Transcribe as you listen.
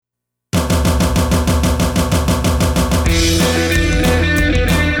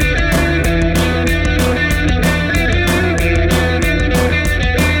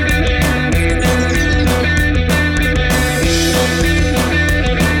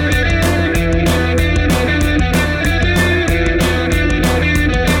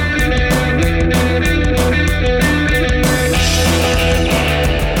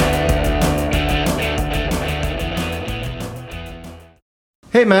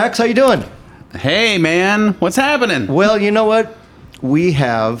Max, how you doing? Hey, man, what's happening? Well, you know what? We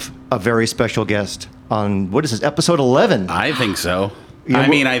have a very special guest on, what is this, episode 11? I think so. Yeah,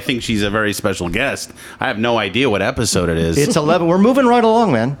 I think she's a very special guest. I have no idea what episode it is. It's 11. We're moving right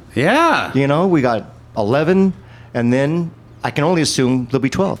along, man. Yeah. You know, we got 11, and then I can only assume there'll be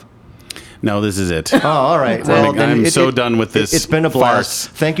 12. No, this is it. Oh, all right. Well, then I'm so done with this. It's been a blast.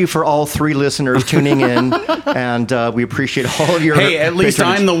 farce. Thank you for all 3 listeners tuning in, and we appreciate all of your Hey, at least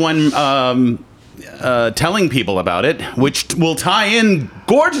patronage. I'm the one telling people about it, which will tie in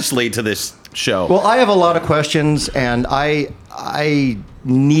gorgeously to this show. Well, I have a lot of questions, and I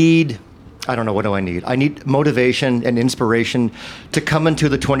need, I don't know, what do I need? I need motivation and inspiration to come into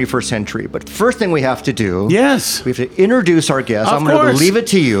the 21st century. But first thing we have to do, Yes. we have to introduce our guest. Of I'm going to course. leave it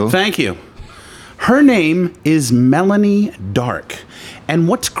to you. Thank you. Her name is Melanie Dark. And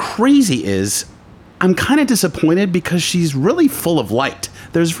what's crazy is I'm kind of disappointed because she's really full of light.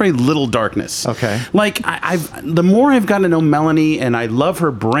 There's very little darkness. Okay. Like, the more I've gotten to know Melanie, and I love her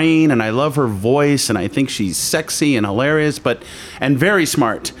brain, and I love her voice, and I think she's sexy and hilarious, and very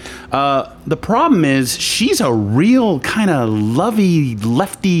smart. The problem is she's a real kind of lovey,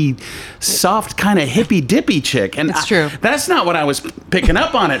 lefty, soft kind of hippy-dippy chick. And It's true. That's not what I was picking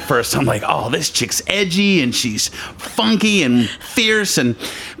up on at first. I'm like, oh, this chick's edgy, and she's funky and fierce,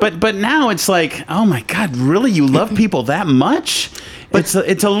 but now it's like, oh my God, really? You love people that much? It's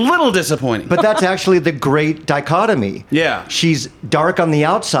a little disappointing. But that's actually the great dichotomy. Yeah. She's dark on the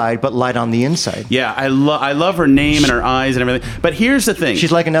outside, but light on the inside. Yeah, I love her name and her eyes and everything. But here's the thing.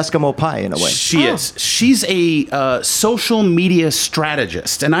 She's like an Eskimo pie in a way. She is. She's a social media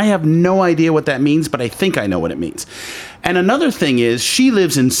strategist, and I have no idea what that means, but I think I know what it means. And another thing is, she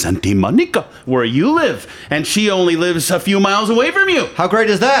lives in Santa Monica, where you live, and she only lives a few miles away from you. How great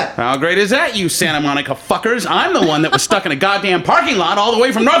is that? How great is that, you Santa Monica fuckers? I'm the one that was stuck in a goddamn parking lot all the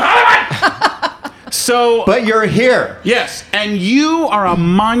way from North Hollywood. So, But you're here. yes, and you are a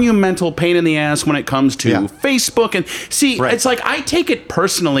monumental pain in the ass when it comes to Yeah. Facebook. And see, Right. it's like I take it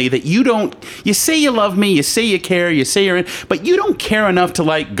personally that you say you love me, you say you care, you say you're in, but you don't care enough to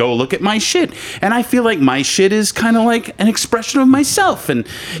like go look at my shit. And I feel like my shit is kind of like an expression of myself. And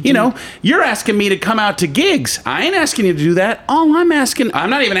you know, you're asking me to come out to gigs. I ain't asking you to do that. I'm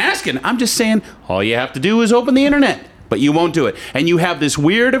not even asking. I'm just saying all you have to do is open the internet. But you won't do it. And you have this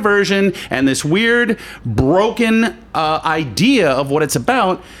weird aversion and this weird broken idea of what it's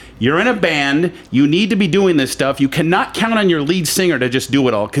about. You're in a band. You need to be doing this stuff. You cannot count on your lead singer to just do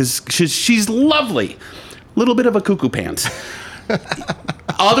it all because she's lovely. Little bit of a cuckoo pants.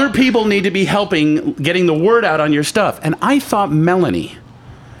 Other people need to be helping getting the word out on your stuff. And I thought Melanie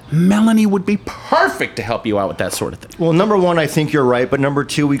would be perfect to help you out with that sort of thing. Well, number 1, I think you're right, but number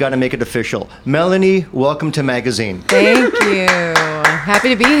 2, we got to make it official. Melanie, welcome to Magazine. Thank you. Happy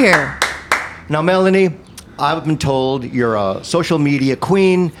to be here. Now, Melanie, I've been told you're a social media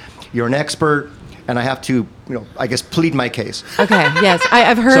queen, you're an expert, and I have to, I guess, plead my case. Okay. Yes,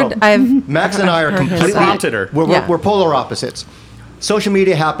 I've heard. So, Max and I are I've heard his completely side. prompted her. We're polar opposites. Social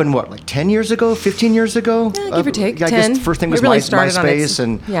media happened, what, like 10 years ago, 15 years ago? Yeah, give or take, I 10. guess the first thing was It really started on MySpace its-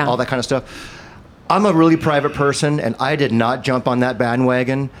 and yeah. all that kind of stuff. I'm a really private person, and I did not jump on that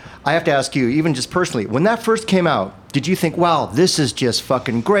bandwagon. I have to ask you, even just personally, when that first came out, did you think, wow, this is just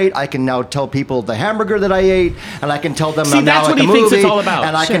fucking great. I can now tell people the hamburger that I ate, and I can tell them See, I'm now that's at what the he movie, thinks it's all about.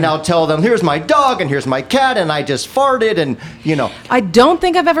 and I Sure. can now tell them, here's my dog, and here's my cat, and I just farted, and, I don't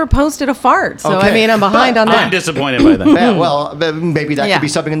think I've ever posted a fart, so Okay. I mean I'm behind on I'm that. disappointed by that. Yeah, well, maybe that Yeah. could be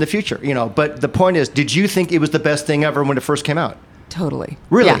something in the future, But the point is, did you think it was the best thing ever when it first came out? Totally.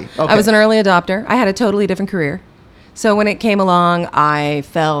 Really? Yeah. Okay. I was an early adopter. I had a totally different career. So when it came along, I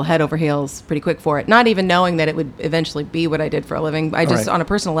fell head over heels pretty quick for it, not even knowing that it would eventually be what I did for a living. I just, right. on a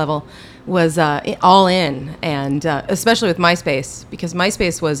personal level, was all in, and especially with MySpace, because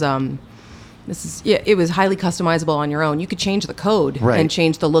MySpace was it was highly customizable on your own. You could change the code Right. and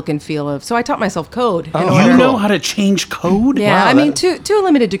change the look and feel of. So I taught myself code. in Oh, order- You Cool. know how to change code? Yeah, Wow, I mean, that- to a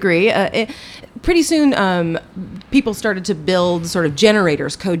limited degree. Pretty soon, people started to build sort of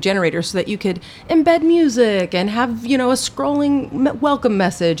generators, code generators, so that you could embed music and have, a scrolling welcome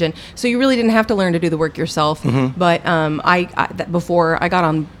message, and so you really didn't have to learn to do the work yourself. Mm-hmm. But before I got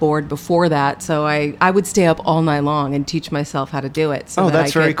on board before that, so I would stay up all night long and teach myself how to do it. So Oh, that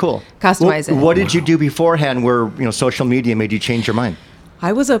that's I very could cool. Customize it. What did you do beforehand where, social media made you change your mind?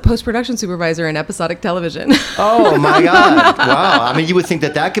 I was a post-production supervisor in episodic television. Oh, my God. Wow. I mean, you would think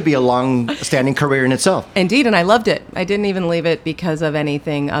that could be a long-standing career in itself. Indeed, and I loved it. I didn't even leave it because of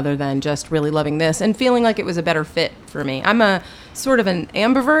anything other than just really loving this and feeling like it was a better fit for me. I'm a sort of an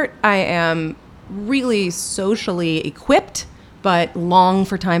ambivert. I am really socially equipped, but long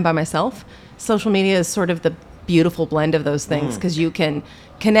for time by myself. Social media is sort of the beautiful blend of those things because you can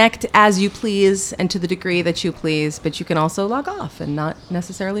connect as you please and to the degree that you please, but you can also log off and not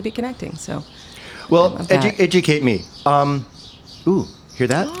necessarily be connecting. So, Well, love that. educate me. Ooh, hear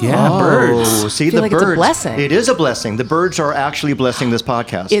that? Yeah, birds. See I feel the like it's a birds. blessing. It is a blessing. The birds are actually blessing this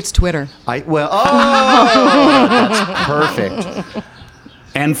podcast. it's Twitter. That's perfect.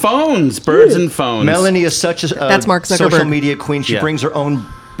 And phones, birds and phones. Melanie is such a That's Mark social Zuckerberg. media queen. She Yeah. brings her own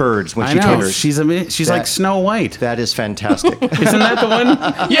birds when I she know. twitters. She's like Snow White. That is fantastic. Isn't that the one?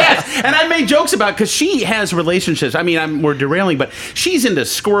 Yes. And I made jokes about because she has relationships. I mean, we're derailing, but she's into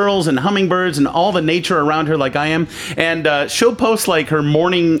squirrels and hummingbirds and all the nature around her, like I am. And she'll post like her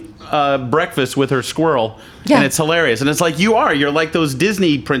morning breakfast with her squirrel, Yeah. and it's hilarious. And it's like you're like those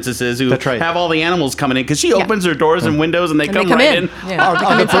Disney princesses who That's right. have all the animals coming in because she opens her doors and windows and they And come they come right in. in. Yeah. They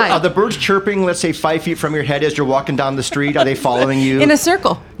come inside. Are the birds chirping, let's say 5 feet from your head as you're walking down the street? Are they following you? In a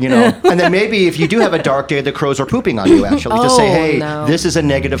circle. You know, and then maybe if you do have a dark day, the crows are pooping on you actually to say, Oh, hey, no. this is a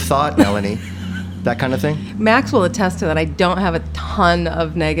negative thought, Melanie. That kind of thing. Max will attest to that. I don't have a ton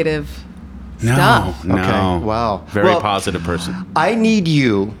of negative No, stuff. no. Okay, wow. Very Well, positive person. I need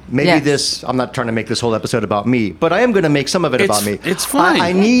you. Maybe Yes. this. I'm not trying to make this whole episode about me, but I am going to make some of it about me. It's fine.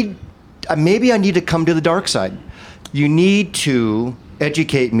 I need. Maybe I need to come to the dark side. You need to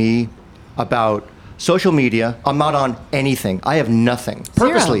educate me about social media. I'm not on anything. I have nothing.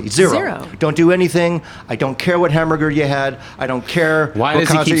 Purposely, zero. Don't do anything. I don't care what hamburger you had. I don't care. Why what does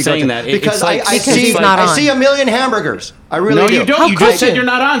he concert keep you go saying to. that? Because It's like- I Because see. he's not I on. see a million hamburgers. I really No, do. you don't. How You could just said you? you're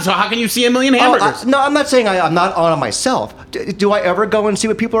not on, so how can you see a million Oh, hamburgers? no, I'm not saying I'm not on myself. Do I ever go and see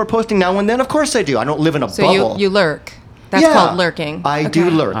what people are posting now and then? Of course I do. I don't live in a So bubble. you lurk. That's Yeah, called lurking. I do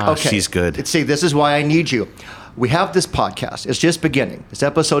Okay. lurk. Oh, Okay. she's good. See, this is why I need you. We have this podcast. It's just beginning. It's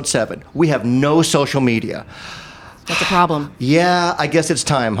episode 7. We have no social media. That's a problem. Yeah, I guess it's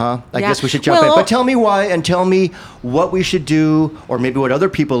time, huh? I Yeah. guess we should jump in. Well- But tell me why and tell me what we should do or maybe what other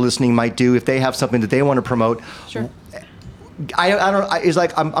people listening might do if they have something that they want to promote. Sure. I don't. It's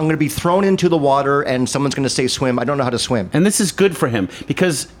like I'm going to be thrown into the water and someone's going to say swim. I don't know how to swim. And this is good for him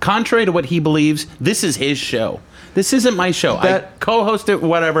because, contrary to what he believes, this is his show. This isn't my show. I That- co-host it,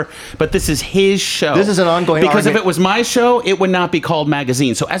 whatever, but this is his show. This is an ongoing Because if argument. it was my show, it would not be called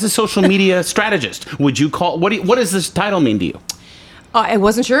Magazine. So, as a social media strategist, would you call what does this title mean to you? I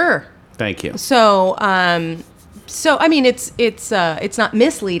wasn't sure. Thank you. So, I mean, it's not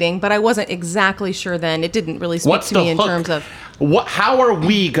misleading, but I wasn't exactly sure then. It didn't really speak What's to the me in hook? terms of. How are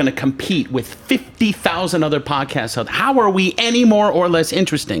we going to compete with 50,000 other podcasts out there? How are we any more or less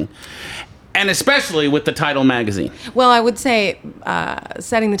interesting? And especially with the title Magazine. Well, I would say,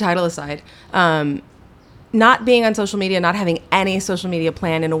 setting the title aside, not being on social media, not having any social media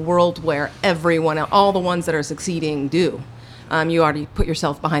plan in a world where everyone, all the ones that are succeeding do. You already put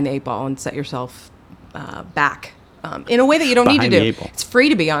yourself behind the 8 ball and set yourself back in a way that you don't need to Behind the do. 8 ball. It's free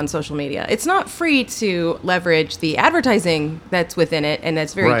to be on social media. It's not free to leverage the advertising that's within it, and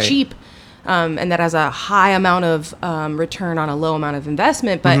that's very Right. cheap, and that has a high amount of return on a low amount of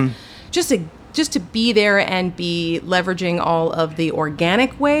investment. But just to be there and be leveraging all of the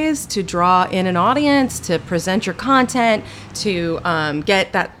organic ways to draw in an audience, to present your content, to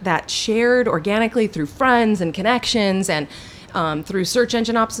get that shared organically through friends and connections and through search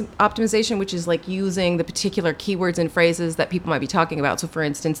engine optimization, which is like using the particular keywords and phrases that people might be talking about. So for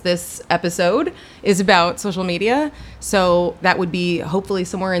instance, this episode is about social media. So that would be hopefully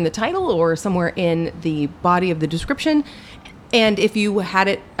somewhere in the title or somewhere in the body of the description. And if you had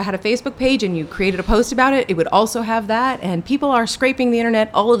a Facebook page and you created a post about it, it would also have that. And people are scraping the internet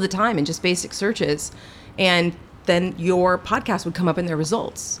all of the time in just basic searches. And then your podcast would come up in their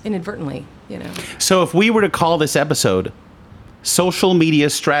results inadvertently, you know. So if we were to call this episode Social Media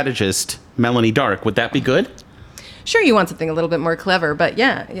Strategist Melanie Dark, would that be good? Sure, you want something a little bit more clever, but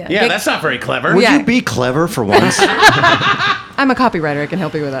yeah. Yeah, that's not very clever. Would Yeah. you be clever for once? I'm a copywriter. I can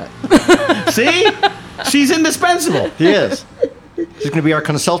help you with that. See? She's indispensable. He is. He's going to be our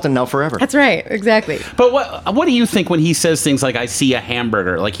consultant now forever. That's right. Exactly. But what do you think when he says things like, I see a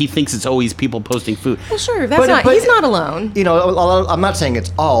hamburger? Like he thinks it's always people posting food. Well, sure. But- He's not alone. You know, I'm not saying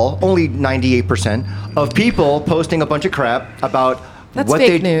it's all, only 98% of people posting a bunch of crap about That's what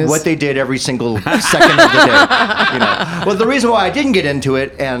fake they news. what they did every single second of the day. You know. Well, the reason why I didn't get into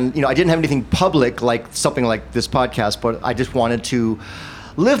it, and you know, I didn't have anything public like something like this podcast, but I just wanted to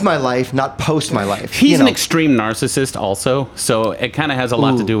live my life, not post my life. He's you an know. extreme narcissist also, so it kind of has a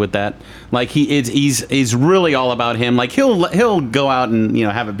lot to do with that. Like he's really all about him. Like he'll go out and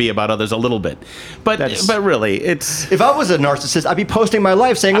have it be about others a little bit, but really it's. If I was a narcissist, I'd be posting my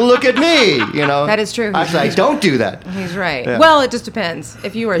life saying, "Look at me," That is true. Actually, I don't do that. He's right. Yeah. Well, it just depends.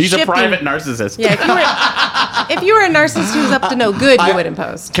 If you were He's shifting, a private narcissist. Yeah, if you were a narcissist who's up to no good, you wouldn't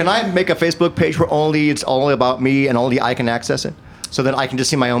post. Can I make a Facebook page where it's only about me and only I can access it, so that I can just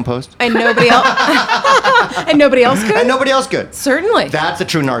see my own post? And nobody else. And nobody else could. And nobody else could. Certainly. That's a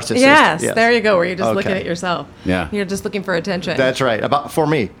true narcissist. Yes, there you go. Where you're just looking Okay. at yourself. Yeah. You're just looking for attention. That's right. For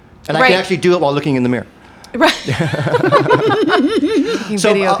me, and I Right. can actually do it while looking in the mirror. right.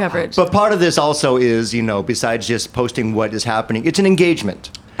 Video coverage. But part of this also is, besides just posting what is happening, it's an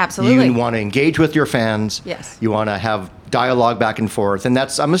engagement. Absolutely. You want to engage with your fans. Yes. You want to have dialogue back and forth, and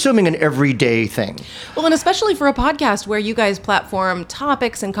that's, I'm assuming, an everyday thing. Well, and especially for a podcast where you guys platform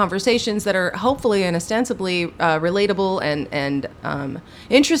topics and conversations that are hopefully and ostensibly relatable and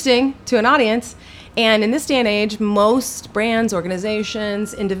interesting to an audience. And in this day and age, most brands,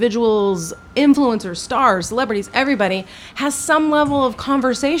 organizations, individuals, influencers, stars, celebrities, everybody has some level of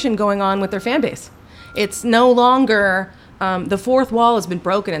conversation going on with their fan base. It's no longer, the fourth wall has been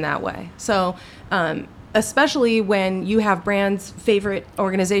broken in that way. So, especially when you have brands, favorite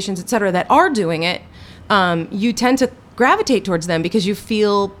organizations, et cetera, that are doing it, you tend to gravitate towards them because you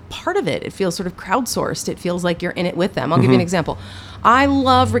feel part of it. It feels sort of crowdsourced. It feels like you're in it with them. I'll give you an example. I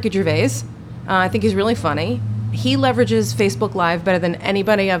love Ricky Gervais. I think he's really funny. He leverages Facebook Live better than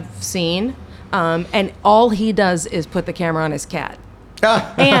anybody I've seen. And all he does is put the camera on his cat.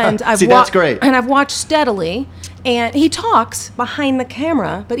 And I've that's great. And I've watched steadily, and he talks behind the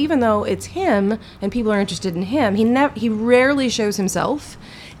camera. But even though it's him and people are interested in him, he rarely shows himself,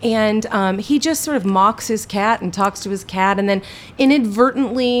 and he just sort of mocks his cat and talks to his cat, and then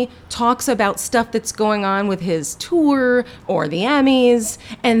inadvertently talks about stuff that's going on with his tour or the Emmys,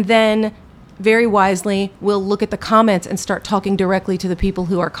 and then very wisely will look at the comments and start talking directly to the people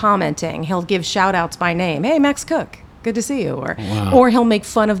who are commenting. He'll give shout outs by name. Hey, Max Cook, good to see you. Or he'll make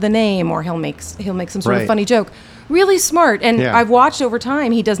fun of the name, or he'll make some sort of funny joke. Really smart. And Yeah. I've watched over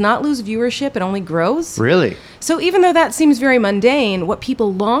time, he does not lose viewership. It only grows. Really? So even though that seems very mundane, what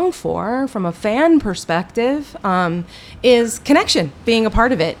people long for from a fan perspective is connection, being a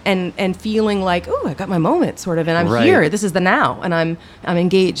part of it, and feeling like, oh, I got my moment, sort of, and I'm Right. here. This is the now, and I'm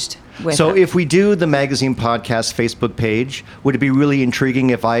engaged with So it. if we do the Magazine Podcast Facebook page, would it be really intriguing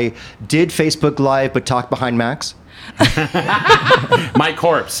if I did Facebook Live but talk behind Max? My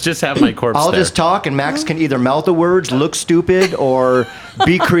corpse. Just have my corpse I'll there. just talk, and Max can either mouth the words, look stupid, or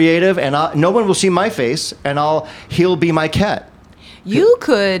be creative, and no one will see my face, and he'll be my cat. You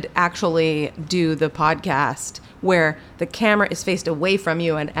could actually do the podcast where the camera is faced away from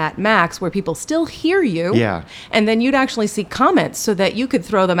you and at Max, where people still hear you. Yeah. And then you'd actually see comments so that you could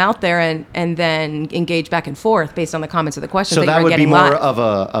throw them out there and then engage back and forth based on the comments or the questions So that that you're would be getting more live.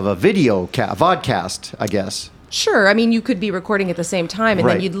 of a video vodcast, I guess. Sure. I mean, you could be recording at the same time, and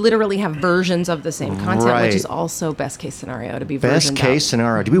Right. then you'd literally have versions of the same content, Right. which is also best case scenario to be Best versioned case out.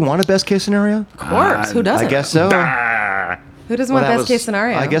 scenario. Do we want a best case scenario? Of course. Who doesn't? I guess so. Who doesn't Well, want that best was- case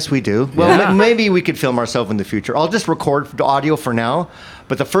scenario? I guess we do. Well, maybe we could film ourselves in the future. I'll just record the audio for now.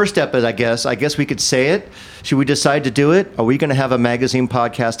 But the first step is, I guess we could say it. Should we decide to do it? Are we going to have a Magazine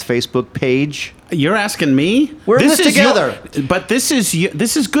Podcast Facebook page? You're asking me? We're in this is together. But this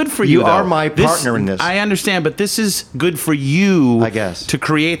is good for you. You are though. my partner in this. I understand, but this is good for you. I guess. To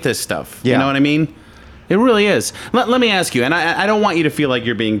create this stuff. You Yeah. know what I mean? It really is. Let me ask you, and I don't want you to feel like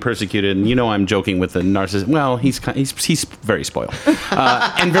you're being persecuted. And I'm joking with the narcissist. Well, he's very spoiled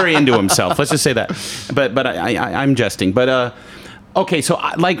and very into himself. Let's just say that. But I'm jesting. But okay, so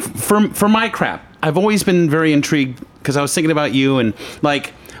like for my crap, I've always been very intrigued because I was thinking about you and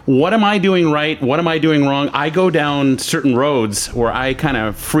like, what am I doing right? What am I doing wrong? I go down certain roads where I kind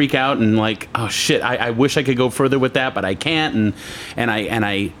of freak out and like, oh shit, I wish I could go further with that, but I can't, and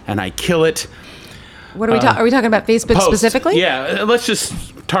I kill it. What are we talking? Are we talking about Facebook Post. specifically? Yeah, let's just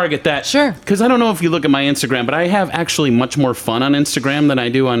target that. Sure. Because I don't know if you look at my Instagram, but I have actually much more fun on Instagram than I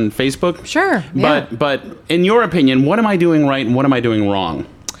do on Facebook. Sure, yeah. But in your opinion, what am I doing right and what am I doing wrong?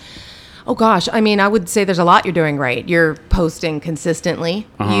 Oh gosh, I mean, I would say there's a lot you're doing right. You're posting consistently.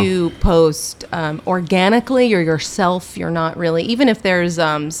 You post organically. You're yourself. You're not really, even if there's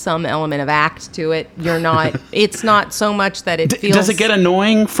some element of act to it, you're not. It's not so much that it feels. Does it get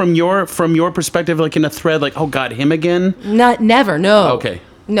annoying from your perspective, like in a thread, like, oh God, him again? Never. No. Okay.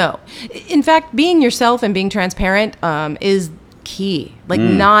 No. In fact, being yourself and being transparent is key. Like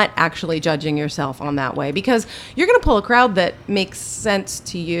not actually judging yourself on that way, because you're going to pull a crowd that makes sense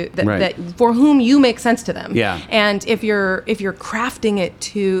to you, that for whom you make sense to them. Yeah. And if you're crafting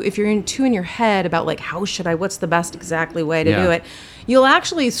it if you're in your head about like, what's the best exactly way to do it, you'll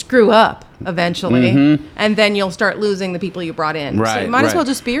actually screw up eventually, and then you'll start losing the people you brought in. So you might as well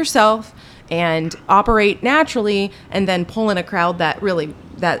just be yourself and operate naturally, and then pull in a crowd that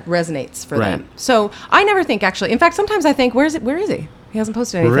resonates for them. So I never think, actually. In fact, sometimes I think, where is he? He hasn't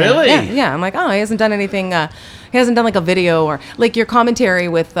posted anything. Really? Yeah. I'm like, oh, he hasn't done anything. He hasn't done like a video, or like your commentary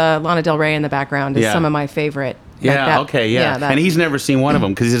with Lana Del Rey in the background is some of my favorite. And he's never seen one of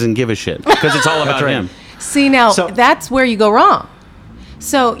them because he doesn't give a shit, because it's all about him. See, now that's where you go wrong.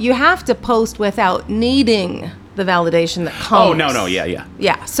 So you have to post without needing the validation that comes. Oh, no, yeah.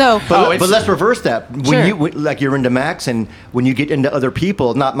 Yeah, so... But let's reverse that. Sure. Like you're into Max, and when you get into other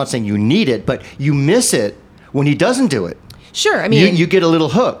people, I'm not saying you need it, but you miss it when he doesn't do it. Sure, I mean... You get a little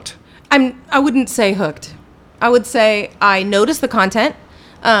hooked. I wouldn't say hooked. I would say I notice the content,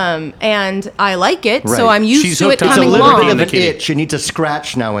 and I like it, so I'm used to it coming along. It's a little bit of an itch. You need to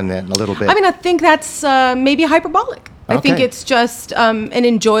scratch now and then a little bit. I mean, I think that's maybe hyperbolic. I think it's just an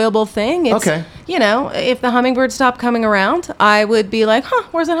enjoyable thing. It's, if the hummingbird stopped coming around, I would be like,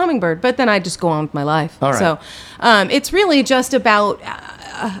 where's that hummingbird? But then I'd just go on with my life. All right. So it's really just about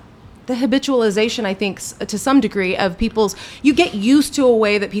the habitualization, I think, to some degree, of you get used to a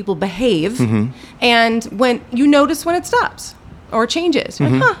way that people behave, and when you notice when it stops or changes, you're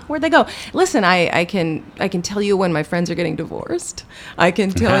like, where'd they go? Listen, I can tell you when my friends are getting divorced. I can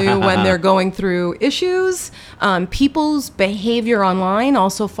tell you when they're going through issues. People's behavior online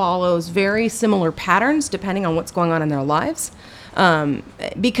also follows very similar patterns depending on what's going on in their lives.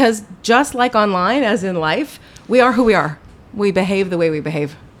 Because just like online, as in life, we are who we are. We behave the way we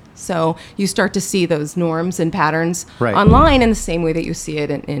behave. So you start to see those norms and patterns online in the same way that you see it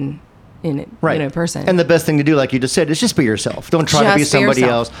in person. And the best thing to do, like you just said, is just be yourself. Don't try to be somebody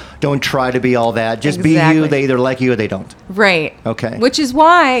else. Don't try to be all that. Just be you. They either like you or they don't. Right. Okay. Which is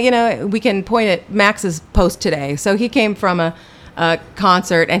why, we can point at Max's post today. So he came from a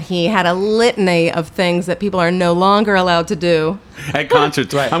concert, and he had a litany of things that people are no longer allowed to do at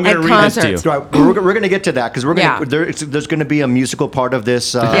concerts. I'm going to read this to you. Right. We're going to get to that, because there's going to be a musical part of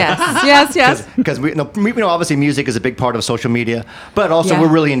this. Yes. Because we know obviously music is a big part of social media, but also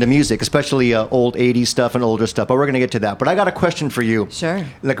we're really into music, especially old 80s stuff and older stuff. But we're going to get to that. But I got a question for you. Sure.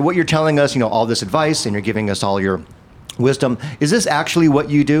 Like what you're telling us, all this advice, and you're giving us all your wisdom. Is this actually what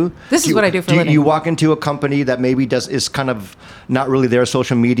you do? This is what I do for a living. You walk into a company that maybe is kind of not really their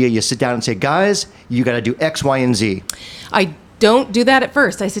social media. You sit down and say, guys, you got to do X, Y, and Z. I don't do that at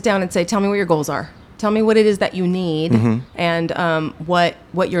first. I sit down and say, tell me what your goals are. Tell me what it is that you need, and what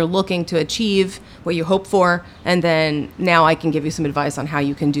you're looking to achieve, what you hope for, and then now I can give you some advice on how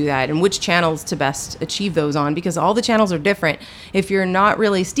you can do that and which channels to best achieve those on, because all the channels are different. If you're not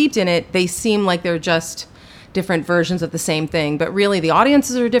really steeped in it, they seem like they're just different versions of the same thing, but really the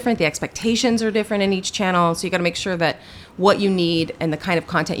audiences are different, the expectations are different in each channel, so you got to make sure that what you need and the kind of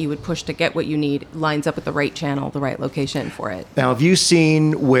content you would push to get what you need lines up with the right channel, the right location for it. Now, have you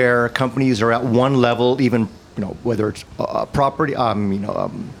seen where companies are at one level, even whether it's property,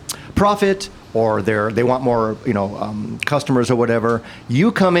 profit, or they want more, customers or whatever?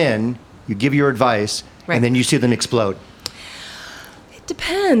 You come in, you give your advice, and then you see them explode.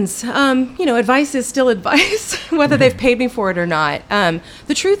 Depends. Advice is still advice, whether they've paid me for it or not.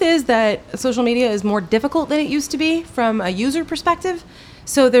 The truth is that social media is more difficult than it used to be from a user perspective.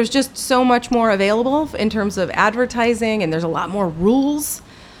 So there's just so much more available in terms of advertising, and there's a lot more rules.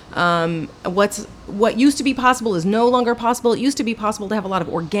 What used to be possible is no longer possible. It used to be possible to have a lot of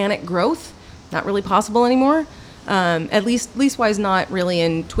organic growth. Not really possible anymore. At least wise, not really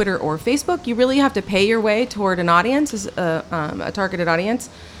in Twitter or Facebook. You really have to pay your way toward an audience, a targeted audience.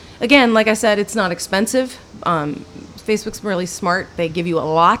 Again, like I said, it's not expensive. Facebook's really smart. They give you a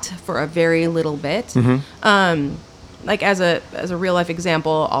lot for a very little bit. Like as a real life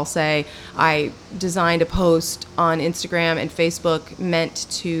example, I'll say I designed a post on Instagram and Facebook meant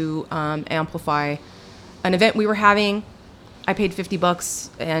to amplify an event we were having. I paid $50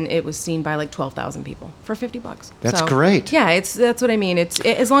 and it was seen by like 12,000 people for $50. That's great. Yeah, that's what I mean. It's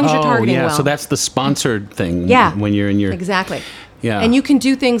as long as you're targeting well. So that's the sponsored thing. Yeah, when you're in your exactly. Yeah, and you can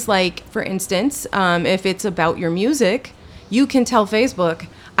do things like, for instance, if it's about your music, you can tell Facebook,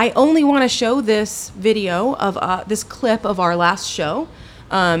 I only want to show this video of this clip of our last show,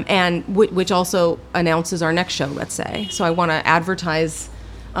 and which also announces our next show. Let's say, so I want to advertise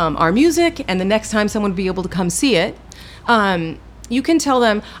our music, and the next time someone would be able to come see it. You can tell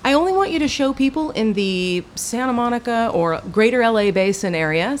them, I only want you to show people in the Santa Monica or greater LA Basin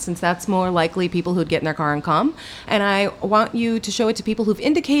area, since that's more likely people who'd get in their car and come. And I want you to show it to people who've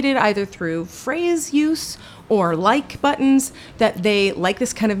indicated either through phrase use or like buttons that they like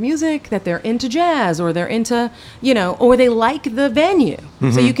this kind of music, that they're into jazz, or they're into, or they like the venue.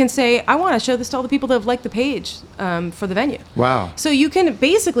 So you can say, I want to show this to all the people that have liked the page for the venue. Wow. So you can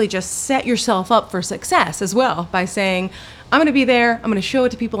basically just set yourself up for success as well by saying, I'm going to be there. I'm going to show it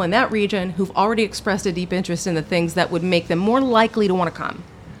to people in that region who've already expressed a deep interest in the things that would make them more likely to want to come.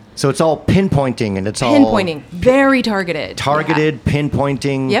 So it's all pinpointing, and it's all Pinpointing, very targeted. targeted,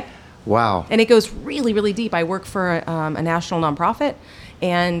 pinpointing. Yep. Wow. And it goes really, really deep. I work for a national nonprofit,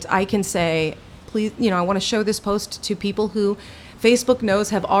 and I can say, please, I want to show this post to people who Facebook knows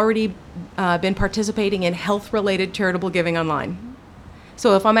have already been participating in health-related charitable giving online.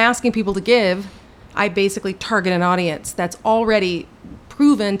 So if I'm asking people to give, I basically target an audience that's already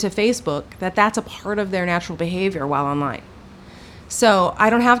proven to Facebook that that's a part of their natural behavior while online. So I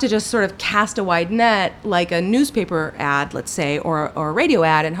don't have to just sort of cast a wide net like a newspaper ad, let's say, or a radio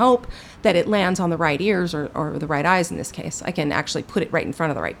ad and hope that it lands on the right ears or the right eyes in this case. I can actually put it right in front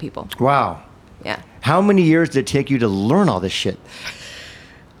of the right people. Wow. Yeah. How many years did it take you to learn all this shit?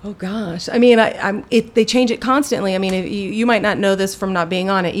 Oh gosh, I mean, they change it constantly. I mean, you might not know this from not being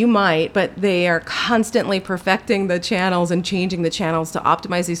on it. You might, but they are constantly perfecting the channels and changing the channels to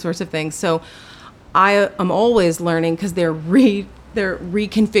optimize these sorts of things. So I am always learning because they're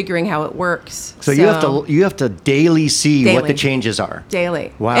reconfiguring how it works. So you have to daily see what the changes are.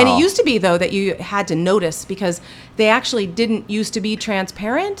 Daily. Wow. And it used to be though that you had to notice because they actually didn't used to be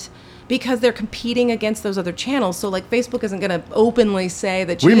transparent. Because they're competing against those other channels. So like Facebook isn't going to openly say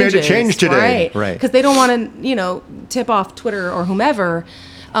the changes. We made a change today. Right. Because they don't want to, tip off Twitter or whomever.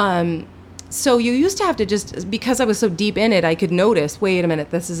 So you used to have to just, because I was so deep in it, I could notice, wait a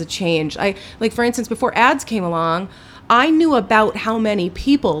minute, this is a change. Like for instance, before ads came along, I knew about how many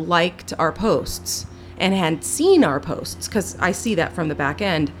people liked our posts and had seen our posts because I see that from the back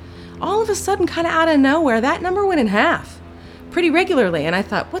end. All of a sudden, kind of out of nowhere, that number went in half. Pretty regularly, and I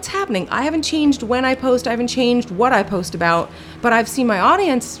thought, what's happening? I haven't changed when I post, I haven't changed what I post about, but I've seen my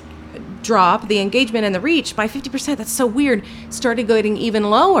audience drop, the engagement and the reach by 50%. That's so weird. Started getting even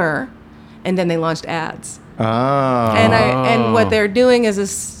lower, and then they launched ads. Oh. And what they're doing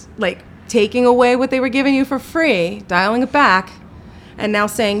is like taking away what they were giving you for free, dialing it back, and now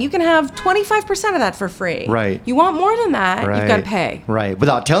saying you can have 25% of that for free. Right. You want more than that, Right. you've got to pay. Right.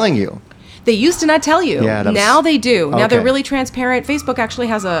 Without telling you. They used to not tell you. Yeah, now they do. Now they're okay. really transparent. Facebook actually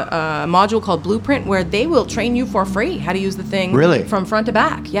has a module called Blueprint where they will train you for free how to use the thing Really? from front to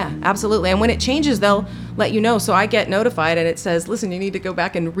back. Yeah, absolutely. And when it changes, they'll let you know. So I get notified and it says, listen, you need to go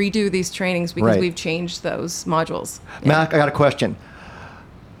back and redo these trainings because Right. we've changed those modules. Mac, I got a question.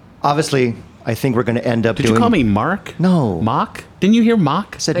 Obviously, I think we're going to end up Did doing... you call me Mark? No. Mock? Didn't you hear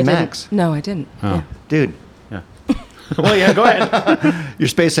Mock? I said I Max. didn't. No, I didn't. Oh. Yeah. Dude, Yeah. Well, yeah, go ahead. you're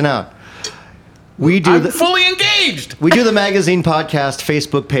spacing out. We do I'm fully engaged. we do the magazine podcast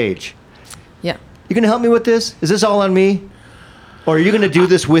Facebook page. Yeah. You going to help me with this? Is this all on me? Or are you going to do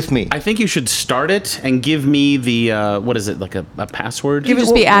this with me? I think you should start it and give me the, what is it, like a password? You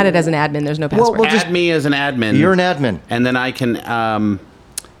just be added as an admin. There's no password. well, just- Add me as an admin. You're an admin. And then I can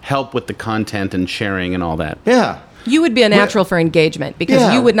help with the content and sharing and all that. Yeah. you would be a natural for engagement because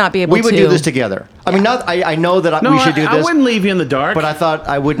Yeah. you would not be able to. We would do this together. I mean, not. I know that No, we should do I this, wouldn't leave you in the dark. but I thought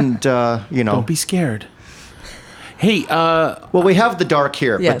I wouldn't. Don't be scared. Hey, Well, we have the dark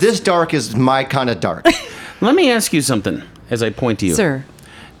here, Yes. but this dark is my kind of dark. let me ask you something as I point to you. Sir.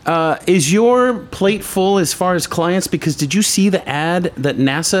 Is your plate full as far as clients? Because did you see the ad that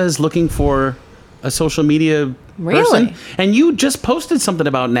NASA is looking for a social media Really? person? And you just posted something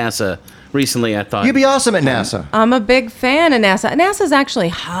about NASA recently, I thought. You'd be awesome at NASA. I'm a big fan of NASA. NASA's actually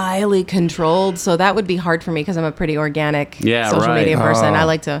highly controlled, so that would be hard for me because I'm a pretty organic social right. media person. I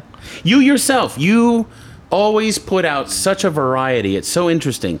like to. You yourself, you always put out such a variety. It's so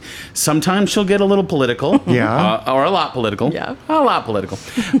interesting. Sometimes she'll get a little political. Yeah. Or a lot political. Yeah. A lot political.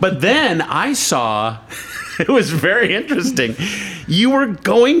 But then I saw, it was very interesting. You were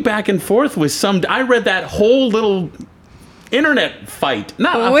going back and forth with I read that whole little internet fight.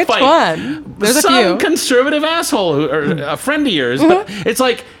 Not a Which fight. one? There's a Some few. conservative asshole or a friend of yours. But it's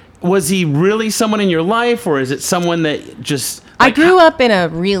like, was he really someone in your life, or is it someone that just... I grew up in a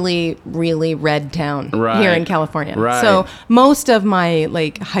really, really red town Right. here in California. Right. So most of my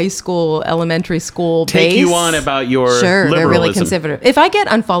high school, elementary school Take base, you on about your Sure, they're really liberalism. conservative. If I get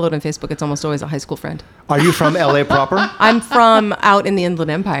unfollowed on Facebook, it's almost always a high school friend. Are you from LA proper? I'm from out in the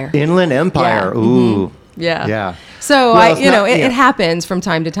Inland Empire. Inland Empire. Yeah. Ooh. Yeah. Yeah. So Well, it's not- yeah. it happens from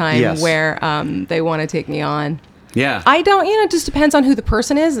time to time Yes. where they want to take me on. Yeah. I don't, it just depends on who the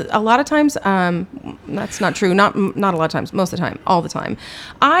person is. A lot of times, that's not true. Not a lot of times, most of the time, all the time.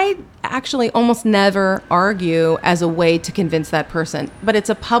 I actually almost never argue as a way to convince that person, but it's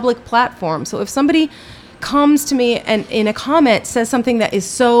a public platform. So if somebody comes to me and in a comment says something that is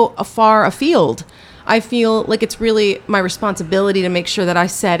so far afield, I feel like it's really my responsibility to make sure that I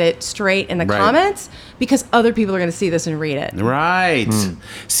set it straight in the Right. comments, because other people are going to see this and read it. Right.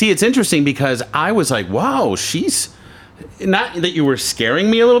 See, it's interesting because I was like, wow, she's not that you were scaring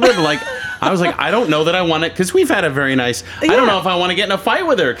me a little bit, but like, I was like, I don't know that I want to, because we've had a very nice, I don't know if I want to get in a fight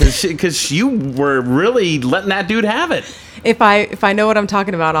with her because you were really letting that dude have it. If I know what I'm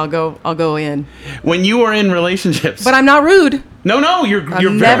talking about, I'll go in. When you are in relationships. But I'm not rude. No, you're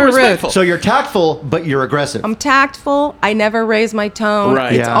never very rude. respectful. So you're tactful, but you're aggressive. I'm tactful. I never raise my tone.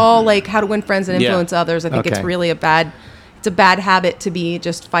 Right. It's Yeah. all like how to win friends and Yeah. influence others. I think it's Okay. really it's a bad habit to be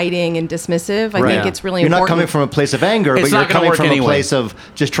just fighting and dismissive. I Right. think it's really You're not important. coming from a place of anger, It's but not you're gonna coming work from anyway. a place of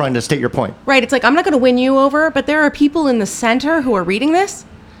just trying to state your point. Right. It's like, I'm not going to win you over, but there are people in the center who are reading this,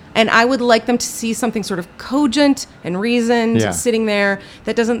 and I would like them to see something sort of cogent and reasoned Yeah. sitting there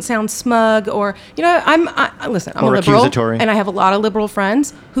that doesn't sound smug or, listen, I'm Or a liberal, accusatory. and I have a lot of liberal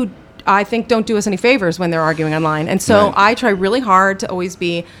friends who I think don't do us any favors when they're arguing online. And so Right. I try really hard to always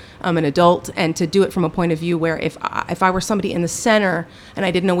be an adult and to do it from a point of view where if I were somebody in the center and I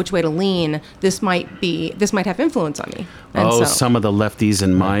didn't know which way to lean, this might have influence on me. And Oh, so, some of the lefties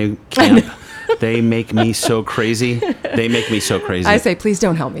in my camp, they make me so crazy. They make me so crazy. I say, please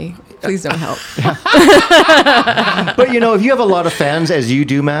don't help me. Please don't help. But if you have a lot of fans, as you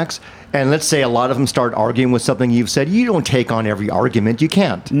do, Max, and let's say a lot of them start arguing with something you've said, you don't take on every argument. You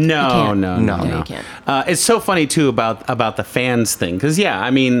can't. No, can't. no, No. no, No, no. you can't. It's so funny too about the fans thing, because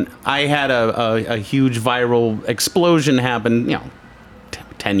I mean, I had a huge viral explosion happen,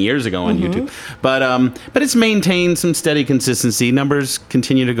 10 years ago on YouTube, but it's maintained some steady consistency. Numbers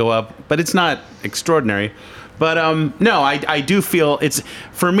continue to go up, but it's not extraordinary. But no, I do feel it's,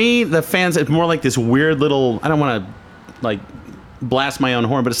 for me, the fans, it's more like this weird little, I don't want to like blast my own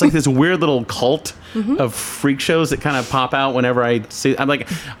horn, but it's like this weird little cult of freak shows that kind of pop out whenever I see. I'm like,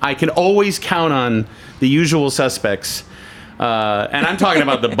 I can always count on the usual suspects. And I'm talking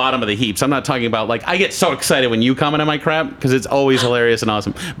about the bottom of the heaps. I'm not talking about, like, I get so excited when you comment on my crap because it's always hilarious and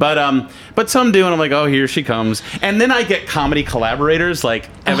awesome. But some do, and I'm like, oh, here she comes. And then I get comedy collaborators, like,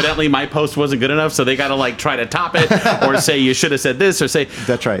 evidently my post wasn't good enough, so they got to, like, try to top it or say you should have said this or say.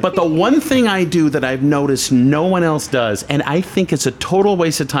 That's right. But the one thing I do that I've noticed no one else does, and I think it's a total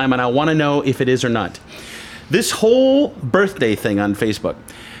waste of time, and I want to know if it is or not. This whole birthday thing on Facebook.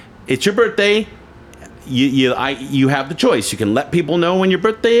 It's your birthday. You have the choice. You can let people know when your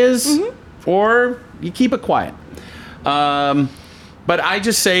birthday is, or you keep it quiet. But I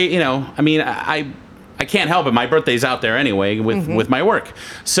just say, I mean, I can't help it. My birthday's out there anyway with my work.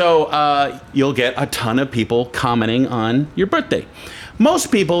 So you'll get a ton of people commenting on your birthday.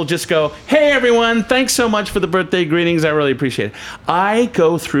 Most people just go, hey, everyone, thanks so much for the birthday greetings. I really appreciate it. I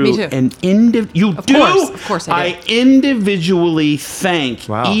go through Me too. Of course I do. I individually thank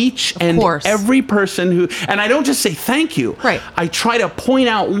Wow. each Of and course. every person who, and I don't just say thank you. Right. I try to point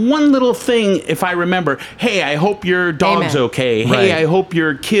out one little thing if I remember. Hey, I hope your dog's Amen. okay. Right. Hey, I hope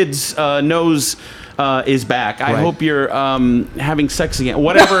your kid's nose is back. I Right. hope you're having sex again.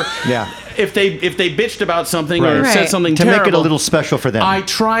 Whatever. Yeah. If they bitched about something or Right. said Right. something To terrible, make it a little special for them. I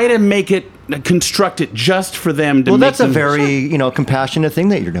try to construct it just for them to Well, make that's a them- very, compassionate thing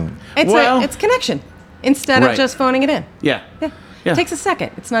that you're doing. It's connection instead Right. of just phoning it in. Yeah. Yeah. Yeah. It takes a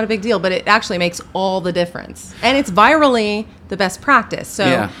second. It's not a big deal, but it actually makes all the difference. And it's virally the best practice. So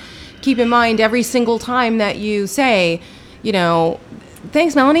Yeah. keep in mind every single time that you say,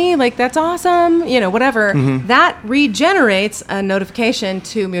 thanks, Melanie, like, that's awesome, whatever, that regenerates a notification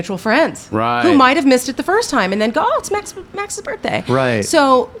to mutual friends Right. who might have missed it the first time and then go, oh, it's Max's birthday. Right.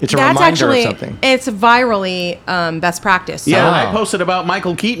 So It's a that's reminder of actually, something. it's virally best practice. So Yeah, Wow. I posted about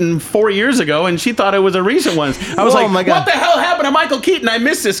Michael Keaton 4 years ago, and she thought it was a recent one. I was Oh, like, my God. what the hell happened to Michael Keaton? I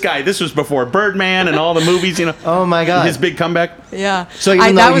missed this guy. This was before Birdman and all the movies, Oh, my God. His big comeback. Yeah. So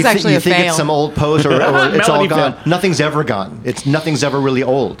even that though was you, actually you a think fail. it's some old post or it's all Melanie gone, failed. nothing's ever gone. Nothing's ever really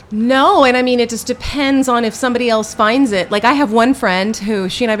old. No, and I mean, it just depends on if somebody else finds it. Like, I have one friend who,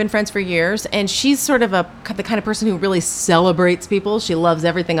 she and I have been friends for years, and she's sort of the kind of person who really celebrates people. She loves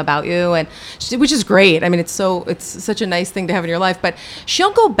everything about you, which is great. I mean, it's such a nice thing to have in your life. But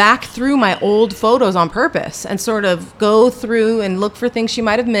she'll go back through my old photos on purpose and sort of go through and look for things she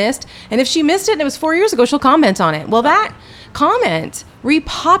might have missed. And if she missed it and it was 4 years ago, she'll comment on it. Well, that comment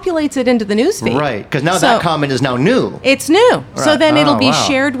repopulates it into the newsfeed. Right, because now So- that comment is now new. It's new. So Right. then it'll Oh, be wow.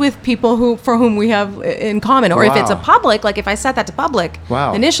 shared with people for whom we have in common. Or if it's a Wow. public, like if I set that to public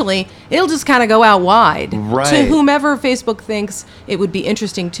Wow. initially, it'll just kind of go out wide to Right. whomever Facebook thinks it would be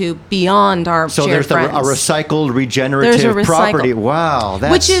interesting to beyond our So shared there's a friends. recycled, regenerative recycle. property. Wow,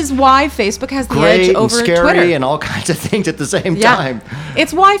 that's Which is why Facebook has the great edge and over scary Twitter. and all kinds of things at the same Yeah. time.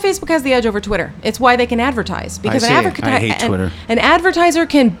 It's why Facebook has the edge over Twitter. It's why they can advertise because I see. I hate Twitter. An advertiser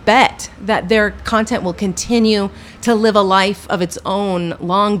can bet that their content will continue to live a life of its own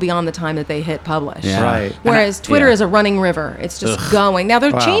long beyond the time that they hit publish. Yeah. Right. Whereas Twitter yeah. is a running river. It's just going. Now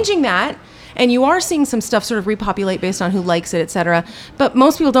they're Wow. changing that. And you are seeing some stuff sort of repopulate based on who likes it, et cetera. But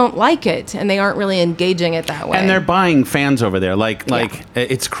most people don't like it, and they aren't really engaging it that way. And they're buying fans over there. Like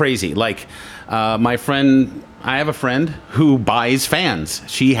it's crazy. Like my friend, I have a friend who buys fans.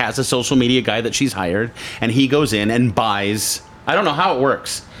 She has a social media guy that she's hired, and he goes in and buys. I don't know how it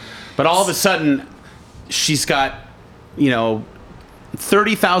works, but all of a sudden, she's got,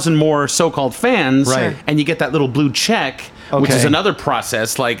 30,000 more so-called fans, Right. and you get that little blue check, which is Okay. another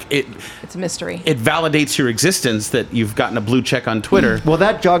process. Like it's a mystery. it validates your existence that you've gotten a blue check on Twitter. Well,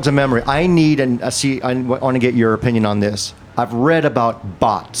 that jogs a memory. I need and I want to get your opinion on this. I've read about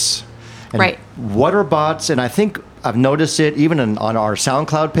bots. And Right. What are bots? And I think I've noticed it even on our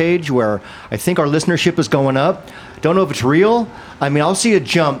SoundCloud page where I think our listenership is going up. Don't know if it's real. I mean, I'll see a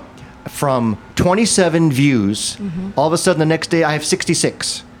jump from 27 views. All of a sudden, the next day, I have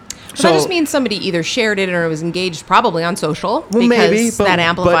 66. But that just means somebody either shared it or was engaged probably on social Well, because maybe, but- that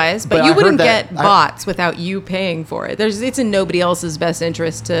amplifies. but But, I you heard wouldn't that- get bots without you paying for it. It's in nobody else's best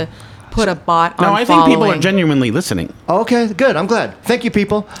interest to put a bot on No, I think people are following. genuinely listening. Okay, good. I'm glad. Thank you,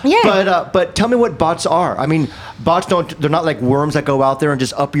 people. Yeah. But tell me what bots are. I mean, bots they're not like worms that go out there and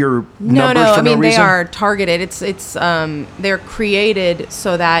just up your No, numbers no. for I mean, no they reason. are targeted. They're created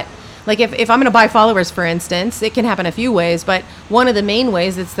so that, like, if I'm going to buy followers, for instance, it can happen a few ways. But one of the main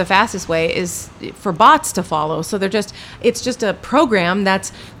ways, it's the fastest way, is for bots to follow. So it's just a program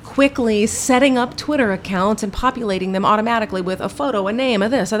that's quickly setting up Twitter accounts and populating them automatically with a photo, a name, a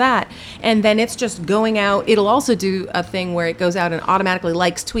this, a that, and then it's just going out. It'll also do a thing where it goes out and automatically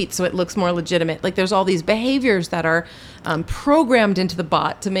likes tweets, so it looks more legitimate. Like there's all these behaviors that are programmed into the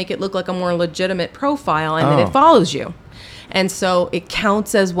bot to make it look like a more legitimate profile, and then Oh. it follows you. And so it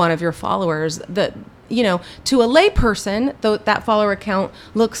counts as one of your followers. To a layperson, though that follower account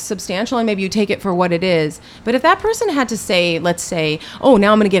looks substantial and maybe you take it for what it is. But if that person had to say, let's say, oh,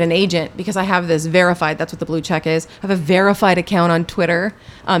 now I'm going to get an agent because I have this verified, that's what the blue check is, I have a verified account on Twitter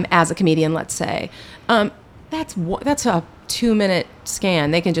as a comedian, let's say. That's a 2-minute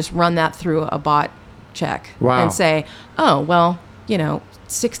scan. They can just run that through a bot check Wow. and say, oh, well,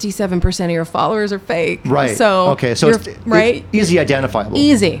 67% of your followers are fake. Right. So okay. So you're- it's right. easy identifiable.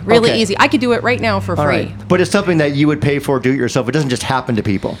 Easy, really Okay. easy. I could do it right now for All free. right. But it's something that you would pay for, do it yourself. It doesn't just happen to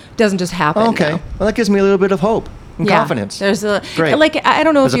people. Doesn't just happen. Okay. no. Well, that gives me a little bit of hope and Yeah. confidence. There's a Great. like I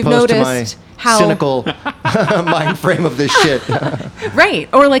don't know As if you've opposed to noticed my how cynical mind frame of this shit. right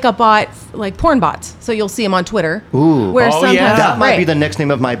or like a bot like porn bots. So you'll see them on Twitter. Ooh. Where Oh, sometimes yeah. That might right. be the next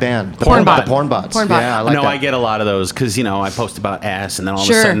name of my band. The Porn bot. The porn bots. Porn bot. Yeah, I like No, that. I get a lot of those because I post about ass, and then all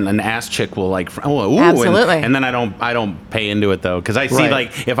Sure. of a sudden an ass chick will like, ooh, Absolutely. and then I don't pay into it though because I see Right.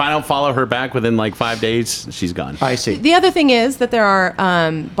 like if I don't follow her back within like 5 days, she's gone. I see. The other thing is that there are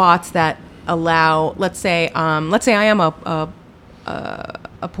bots that allow, let's say I am a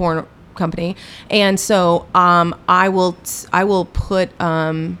porn company, and so I will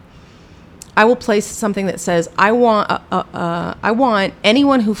place something that says I want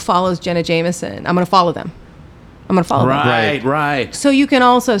anyone who follows Jenna Jameson. I'm going to follow them. I'm going to follow them. Right. So you can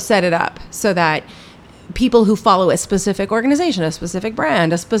also set it up so that people who follow a specific organization, a specific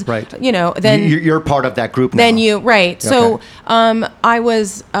brand, Right. then You're part of that group now. then you right. So Okay. I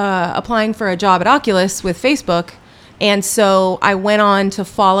was applying for a job at Oculus with Facebook, and so I went on to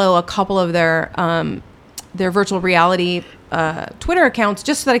follow a couple of their virtual reality Twitter accounts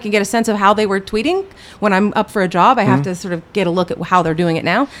just so that I can get a sense of how they were tweeting. When I'm up for a job, I have to sort of get a look at how they're doing it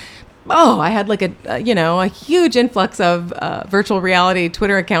now. Oh, I had like a huge influx of virtual reality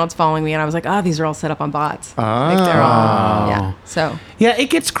Twitter accounts following me, and I was like, these are all set up on bots. Like they're all, yeah. So Yeah, it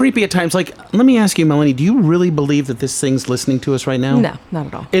gets creepy at times. Like, let me ask you, Melanie, do you really believe that this thing's listening to us right now? no, not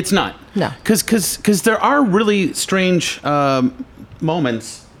at all. It's not. No. Because there are really strange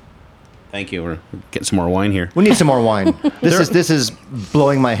moments. Thank you. We're getting some more wine here. We need some more wine. This is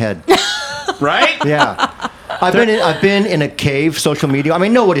blowing my head. Right? Yeah. I've been in a cave, social media. I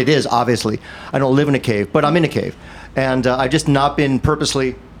mean, I know what it is, obviously. I don't live in a cave, but I'm in a cave. And I've just not been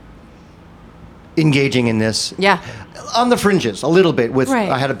purposely engaging in this. Yeah. On the fringes, a little bit. Right.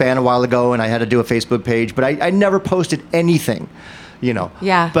 I had a band a while ago, and I had to do a Facebook page, but I never posted anything, you know.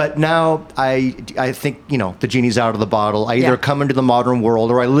 Yeah. But now I think, you know, the genie's out of the bottle. I either Yeah. come into the modern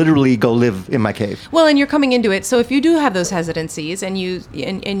world, or I literally go live in my cave. Well, and you're coming into it. So if you do have those hesitancies, and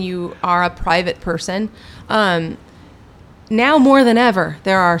you are a private person, now more than ever,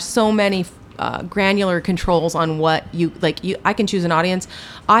 there are so many granular controls on what you like. I can choose an audience.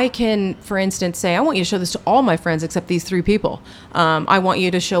 I can, for instance, say I want you to show this to all my friends except these 3 people. I want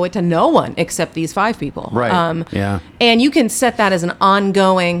you to show it to no one except these 5 people. Right. Yeah. And you can set that as an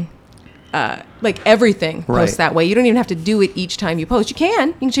ongoing. Like everything posts Right. that way. You don't even have to do it each time you post. You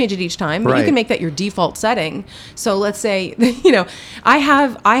can change it each time, but you Right. can make that your default setting. So let's say, you know, I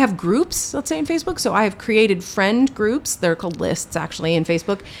have groups, let's say in Facebook. So I have created friend groups. They're called lists actually in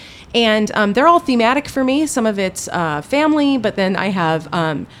Facebook. And they're all thematic for me. Some of it's family, but then I have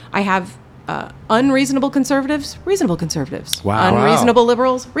unreasonable conservatives, reasonable conservatives. Wow. Unreasonable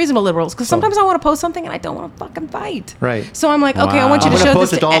liberals, reasonable liberals. Because sometimes I want to post something and I don't want to fucking fight. Right. So I'm like, okay, I want you I'm to going to show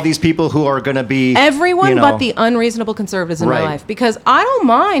post this it to all these people who are going to be everyone you know, but the unreasonable conservatives in my Right. life, because I don't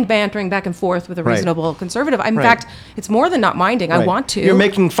mind bantering back and forth with a Right. reasonable conservative. In Right. fact, it's more than not minding. I Right. want to. You're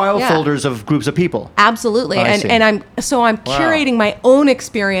making file Yeah. folders of groups of people. Absolutely. I see. And I'm Wow. curating my own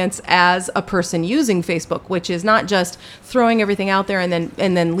experience as a person using Facebook, which is not just throwing everything out there and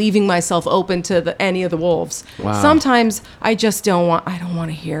then leaving myself open to any of the wolves. Wow. Sometimes I don't want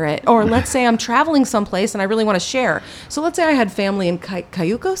to hear it. Or let's say I'm traveling someplace and I really want to share. So let's say I had family in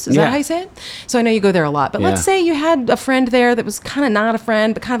Cayucos. Is Yeah. that how you say it? So I know you go there a lot. But let's Yeah. say you had a friend there that was kind of not a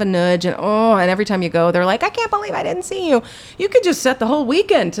friend, but kind of a nudge. And every time you go, they're like, I can't believe I didn't see you. You could just set the whole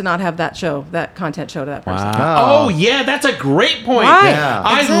weekend to not have that content show to that person. Oh, yeah, that's a great point. Right. Yeah.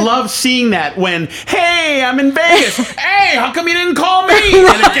 I That's it. love seeing that when, hey, I'm in Vegas. Hey, how come you didn't call me?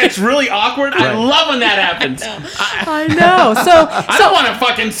 And it gets really awkward. I Right. love when that happens. I know. So I don't want to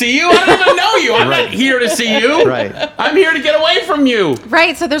fucking see you. I don't even know you. I'm not here to see you. Right. I'm here to get away from you.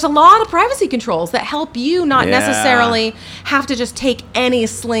 right. So there's a lot of privacy controls that help you not Yeah. necessarily have to just take any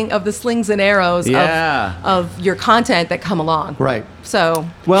of the slings and arrows Yeah. of your content that come along. Right. So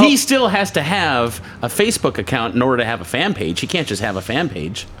Well, He still has to have a Facebook account in order to have a fan page. He can't just have a fan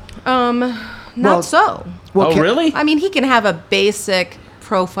page. not Well- so. Oh, really? I mean, he can have a basic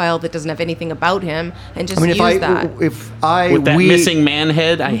profile that doesn't have anything about him and just I mean, use that. if I, With that we, missing man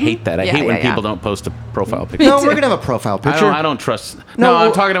head, I hate that. I Yeah, hate when yeah, yeah. people don't post a profile picture. No, we're gonna have a profile picture. I don't trust. No, No, I'm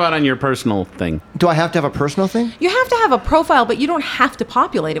well- talking about on your personal thing. Do I have to have a personal thing? You have to have a profile, but you don't have to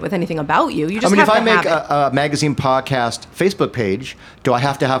populate it with anything about you. You just I mean, have if I to make have it. a magazine podcast Facebook page, do I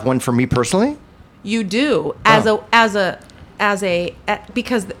have to have one for me personally? You do Oh.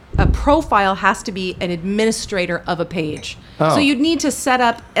 because a profile has to be an administrator of a page. Oh. So you'd need to set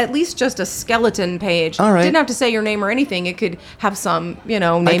up at least just a skeleton page. All right. Didn't have to say your name or anything. It could have some, name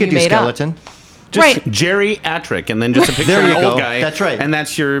I could you do made skeleton. Just Right. Jerry Attrick, and then just a picture There of you an old go. guy. That's right. And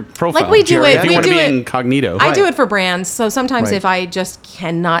that's your profile. Like we do Jerry it. Attrick. If you We want to do be it. incognito. I do Right. it for brands. So sometimes Right. if I just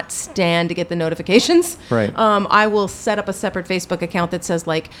cannot stand to get the notifications, Right. I will set up a separate Facebook account that says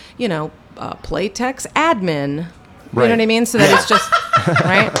Playtex admin. You Right. know what I mean? So that it's just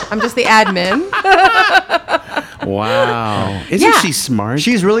right. I'm just the admin. Wow. Isn't Yeah. she smart?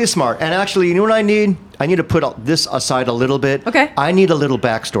 She's really smart. And actually, you know what I need? I need to put this aside a little bit. Okay. I need a little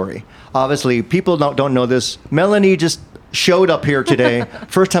backstory. Obviously, people don't know this. Melanie just showed up here today.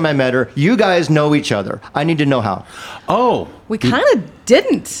 First time I met her. You guys know each other. I need to know how. Oh, We kind of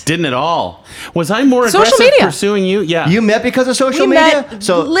didn't. didn't at all. Was I more Social aggressive media. pursuing you? Yeah. You met because of social We media? met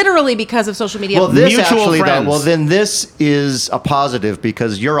literally because of social media. Well, this Mutual actually, friends. well, then this is a positive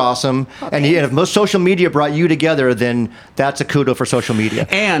because you're awesome. And if most social media brought you together, then that's a kudo for social media.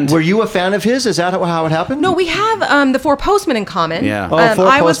 And- were you a fan of his? Is that how it happened? No, we have the Four Postmen in common. Yeah. Oh, Four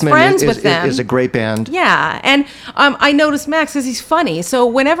I was Postmen friends is, with them. is a great band. Yeah, and I noticed Max because he's funny. So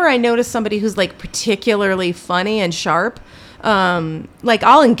whenever I notice somebody who's like particularly funny and sharp,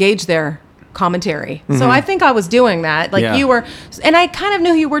 I'll engage their commentary. So I think I was doing that. Like Yeah. you were, and I kind of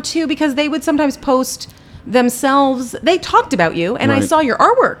knew you were too because they would sometimes post themselves. They talked about you, and I Right. saw your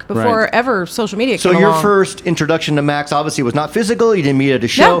artwork before Right. ever social media So came your along. first introduction to Max obviously was not physical. You didn't meet at a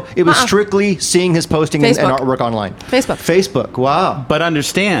show. No, It was uh-uh. strictly seeing his posting and Facebook. artwork online. Facebook. Facebook. Wow. But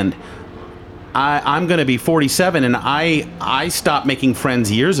understand, I'm going to be 47, and I stopped making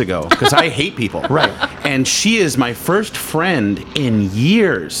friends years ago because I hate people. Right. And she is my first friend in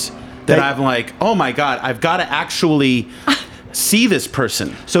years that That- I'm like, oh my God, I've got to actually see this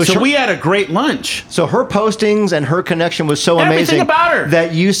person. So we had a great lunch. So her postings and her connection was so Everything amazing about her.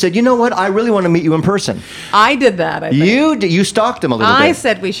 that you said, you know what? I really want to meet you in person. I did that. I think. You stalked him a little bit. I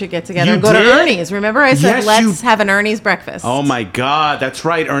said we should get together You and go did? to Ernie's. Remember, I said Yes, let's have an Ernie's breakfast. Oh my God, that's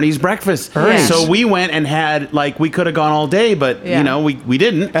right, Ernie's breakfast. Ernie's. So we went and had we could have gone all day, but Yeah. we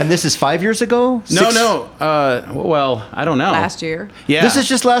didn't. And this is 5 years ago? No. Well, I don't know. Last year. Yeah. This is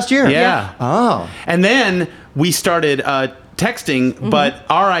just last year? Yeah. Oh. And then we started texting, Mm-hmm. but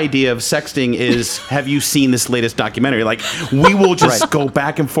our idea of sexting is, have you seen this latest documentary? Like, we will just Right. go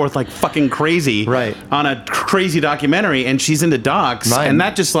back and forth like fucking crazy Right. on a crazy documentary, and she's into docs, Right. and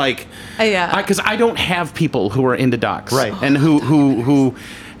that just Yeah. because I don't have people who are into docs, Right. and who.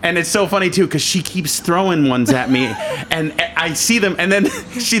 And it's so funny too because she keeps throwing ones at me, and I see them. And then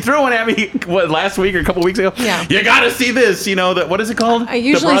she threw one at me last week or a couple weeks ago. Yeah. You got to see this. You know what is it called? I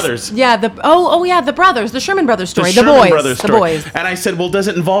usually The Brothers. Yeah, the brothers, the Sherman Brothers story, the Sherman boys, Brothers the story. boys. And I said, well, does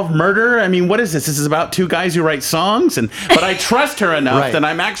it involve murder? I mean, what is this? This is about two guys who write songs, but I trust her enough Right. that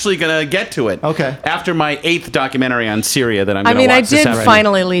I'm actually gonna get to it. Okay. After my 8th documentary on Syria that I'm I gonna mean, I watch this did afternoon.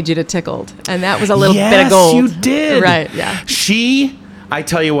 finally lead you to Tickled, and that was a little Yes, bit of gold. you did. Right? Yeah. I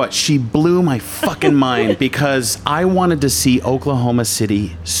tell you what, she blew my fucking mind because I wanted to see Oklahoma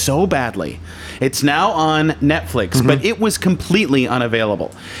City so badly. It's now on Netflix, but it was completely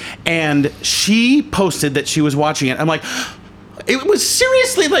unavailable. And she posted that she was watching it. I'm like, it was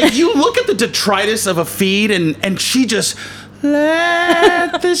seriously like, you look at the detritus of a feed and she just,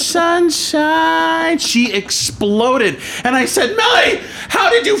 let the sun shine. She exploded. And I said, Melly, how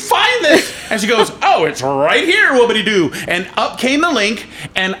did you find this? And she goes, oh, it's right here, whoopity-doo. And up came the link,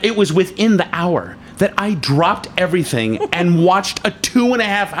 and it was within the hour that I dropped everything and watched a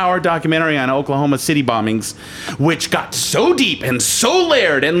 2.5-hour documentary on Oklahoma City bombings, which got so deep and so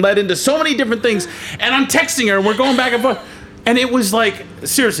layered and led into so many different things. And I'm texting her, and we're going back and forth. And it was like,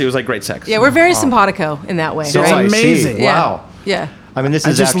 seriously, it was like great sex. Yeah, we're very simpatico in that way. So right? I see. amazing. Yeah. Wow. Yeah. I mean, this I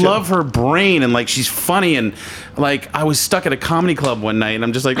is just actually, love her brain, and she's funny, and I was stuck at a comedy club one night, and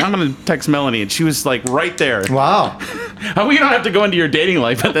I'm just like, I'm gonna text Melanie, and she was right there. Wow. We don't have to go into your dating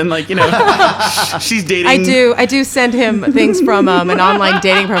life, but then she's dating. I do send him things from an online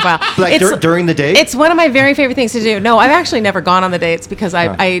dating profile. Like during the date? It's one of my very favorite things to do. No, I've actually never gone on the dates because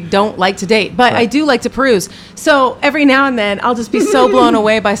I don't like to date, but I do like to peruse. So every now and then I'll just be so blown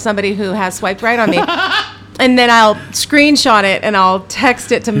away by somebody who has swiped right on me. And then I'll screenshot it and I'll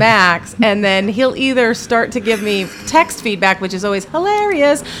text it to Max, and then he'll either start to give me text feedback, which is always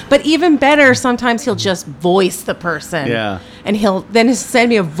hilarious, but even better, sometimes he'll just voice the person. Yeah. And he'll then send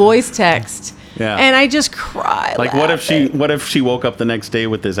me a voice text. Yeah. And I just cry. what if she woke up the next day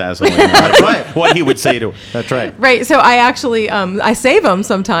with this asshole? That's right. What he would say to her. That's right. Right. So I actually I save them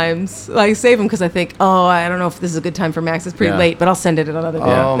sometimes. I save them because I think, I don't know if this is a good time for Max. It's pretty Yeah. late, but I'll send it another day.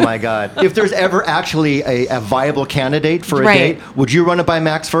 Oh my God. If there's ever actually a viable candidate for a Right. date, would you run it by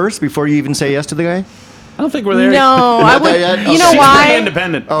Max first before you even say yes to the guy? I don't think we're there. No, I Not would. there yet? You Okay. know She's why? pretty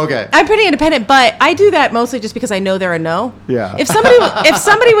independent. Okay. I'm pretty independent, but I do that mostly just because I know they're a no. Yeah. If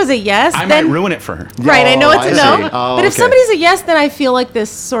somebody was a yes, I then might ruin it for her. right, I know Oh, it's a I no. see. Oh, but if okay. somebody's a yes, then I feel like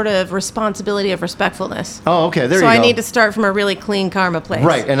this sort of responsibility of respectfulness. Oh, okay. There so you go. I need to start from a really clean karma place.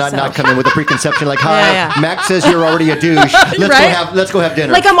 Right, and not So- come in with a preconception like, hi, Yeah. Max says you're already a douche. Let's go have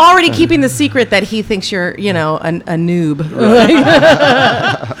dinner. Like I'm already keeping the secret that he thinks you're, a noob.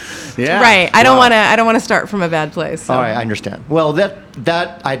 Yeah. Right. I don't want to start from a bad place. So. All right, I understand. Well,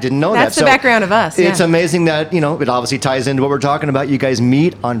 that I didn't know That's that. the background of us, It's yeah. amazing that, it obviously ties into what we're talking about. You guys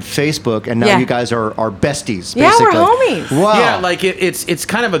meet on Facebook, and now Yeah. you guys are besties, Yeah, we're basically. homies. Wow. Yeah, it's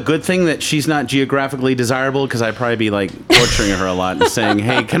kind of a good thing that she's not geographically desirable, because I'd probably be torturing her a lot and saying,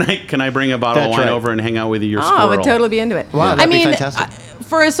 "Hey, can I bring a bottle of That's wine right. over and hang out with you? Your Oh, squirrel." I would totally be into it. Wow, that'd be fantastic.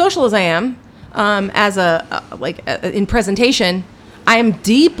 For as social as I am, as in presentation, I am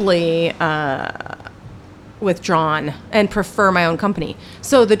deeply withdrawn and prefer my own company.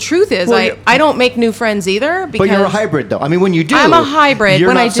 So the truth is, Well, I don't make new friends either. Because But you're a hybrid, though. I mean, when you do, I'm a hybrid You're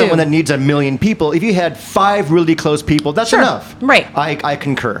when not I do. someone that needs 1 million people. If you had 5 really close people, that's Sure. enough. Right. I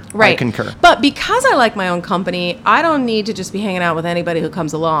concur. Right. I concur. But because I like my own company, I don't need to just be hanging out with anybody who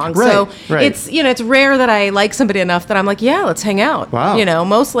comes along. Right, So right. it's rare that I like somebody enough that I'm like, yeah, let's hang out. Wow.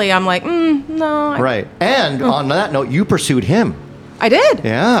 Mostly I'm like, no. Right. And on that note, you pursued him. I did.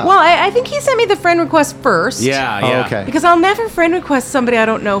 Yeah. Well, I think he sent me the friend request first. Yeah, Oh, yeah. okay. Because I'll never friend request somebody I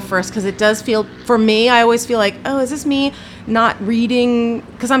don't know first, because it does feel, for me, I always feel like, oh, is this me not reading?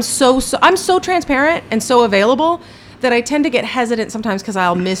 Because I'm so transparent and so available that I tend to get hesitant sometimes because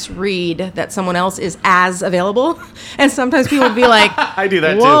I'll misread that someone else is as available. And sometimes people will be like, I do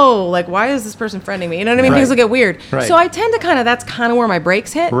that too. whoa, like, why is this person friending me? You know what I mean? Right. Things will get weird. Right. So I tend to that's kind of where my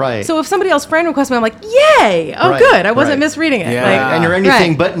brakes hit. Right. So if somebody else friend requests me, I'm like, yay. Oh, Right. good. I wasn't Right. misreading it. Yeah. Like, And you're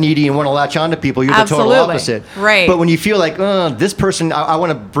anything right. but needy and want to latch onto people. You're the total Absolutely. opposite. Right. But when you feel like, this person, I want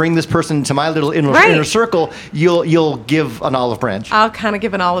to bring this person to my little inner, Right. inner circle, you'll give an olive branch. I'll kind of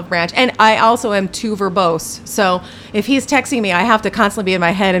give an olive branch. And I also am too verbose. So if he's texting me, I have to constantly be in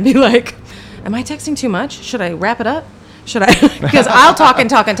my head and be like, am I texting too much? Should I wrap it up? Should I? Because I'll talk and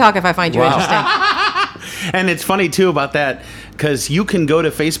talk and talk if I find you Wow. interesting. And it's funny too about that because you can go to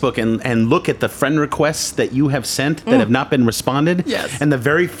Facebook and look at the friend requests that you have sent that have not been responded. Yes. And the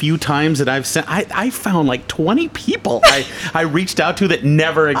very few times that I've sent, I found like 20 people I reached out to that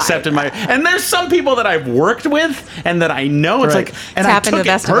never accepted my. And there's some people that I've worked with and that I know. It's Right. like, and It's I happened to took the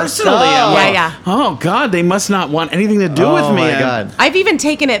it best of us. personally. I'm Oh. like, Yeah. oh God, they must not want anything to do with Oh me. my God. I've even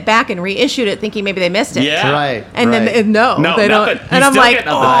taken it back and reissued it thinking maybe they missed it. Yeah. Right. And right. then no, No, they nothing. don't. You And I'm still like, get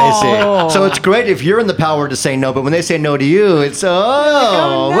nothing. oh. I see. So it's great if you're in the power to say no, but when they say no to you, it's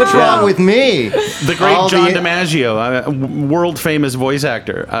no. what's wrong with me? The great All John DiMaggio, world famous voice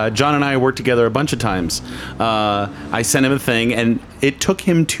actor. John and I worked together a bunch of times. I sent him a thing, and it took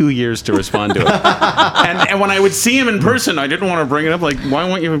him 2 years to respond to it. and when I would see him in person, I didn't want to bring it up. Like, why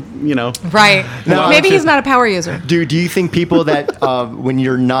won't you, Right. No, Maybe it's he's not a power user. Do you think people that when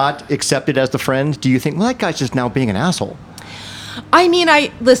you're not accepted as the friend, do you think, well, that guy's just now being an asshole? I mean,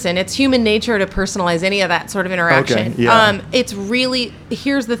 listen, it's human nature to personalize any of that sort of interaction. Okay, yeah. It's really,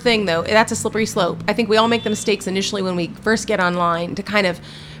 here's the thing though, that's a slippery slope. I think we all make the mistakes initially when we first get online to kind of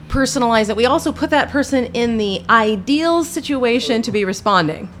personalize it. We also put that person in the ideal situation to be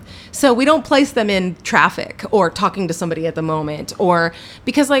responding. So we don't place them in traffic or talking to somebody at the moment, or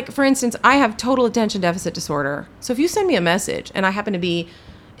because, like, for instance, I have total attention deficit disorder. So if you send me a message and I happen to be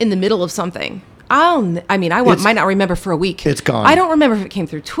in the middle of something, might not remember for a week. It's gone. I don't remember if it came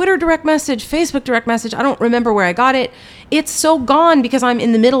through Twitter direct message, Facebook direct message. I don't remember where I got it. It's so gone because I'm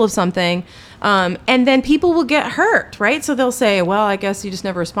in the middle of something. And then people will get hurt, right? So they'll say, well, I guess you just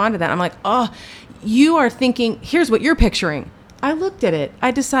never responded to that. I'm like, oh, you are thinking, here's what you're picturing. I looked at it.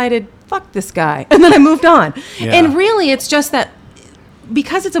 I decided, fuck this guy. And then I moved on. Yeah. And really, it's just that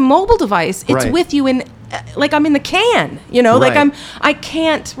because it's a mobile device, it's Right. with you in, like, I'm in the can, like Right. I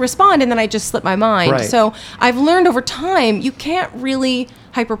can't respond, and then I just slip my mind. Right. So I've learned over time, you can't really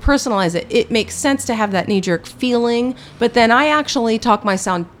hyper personalize it. It makes sense to have that knee jerk feeling, but then I actually talk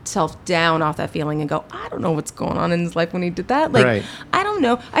myself down off that feeling and go, I don't know what's going on in his life when he did that. Like, Right. I don't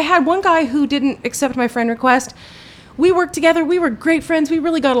know. I had one guy who didn't accept my friend request. We worked together. We were great friends. We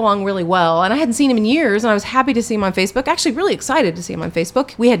really got along really well. And I hadn't seen him in years, and I was happy to see him on Facebook. Actually, really excited to see him on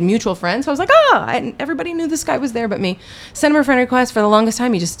Facebook. We had mutual friends. So I was like, and everybody knew this guy was there but me. Sent him a friend request for the longest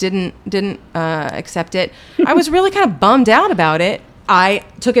time. He just didn't accept it. I was really kind of bummed out about it. I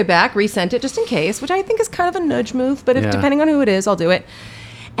took it back, resent it just in case, which I think is kind of a nudge move. But if Yeah. depending on who it is, I'll do it.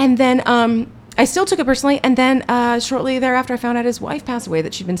 And then I still took it personally. And then shortly thereafter, I found out his wife passed away,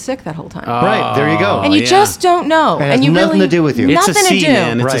 that she'd been sick that whole time. Right, there you go. And you yeah. just don't know. And it has you nothing really, to do with you. It's Nothing a C, to do.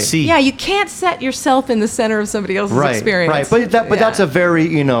 man. It's a Right. C. Yeah, you can't set yourself in the center of somebody else's Right, experience. right. But Yeah. that's a very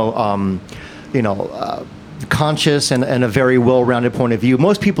conscious and a very well-rounded point of view.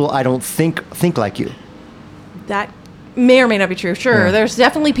 Most people, I don't think like you. That may or may not be true. Sure, Yeah. there's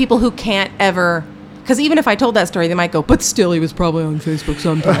definitely people who can't ever. Because even if I told that story, they might go, but still, he was probably on Facebook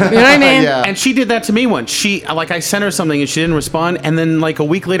sometime. You know what I mean? Yeah. And she did that to me once. I sent her something and she didn't respond. And then like a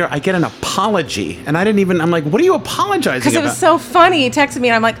week later, I get an apology. And I'm like, what are you apologizing Because about? it was so funny. He texted me,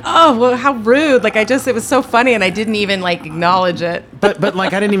 and I'm like, oh, well, how rude. Like, it was so funny, and I didn't even, like, acknowledge it. But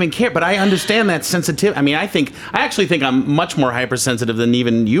like, I didn't even care. But I understand that sensitivity. I mean, I actually think I'm much more hypersensitive than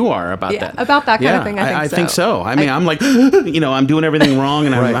even you are about Yeah, that. about that kind of thing, I I think think so. so. I mean, I'm like, I'm doing everything wrong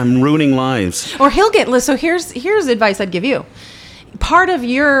and Right. I'm ruining lives. Or he'll get, so here's advice I'd give you. Part of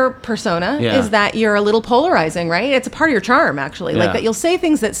your persona Yeah. is that you're a little polarizing, right? It's a part of your charm, actually. Yeah. Like that you'll say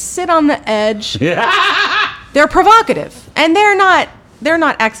things that sit on the edge. Yeah. They're provocative. And they're not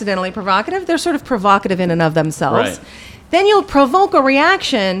accidentally provocative. They're sort of provocative in and of themselves. Right. Then you'll provoke a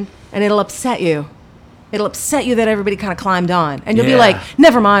reaction, and it'll upset you. It'll upset you that everybody kind of climbed on. And you'll be Yeah. like,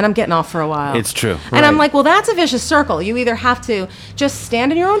 never mind, I'm getting off for a while. It's true. And I'm Right. like, well, that's a vicious circle. You either have to just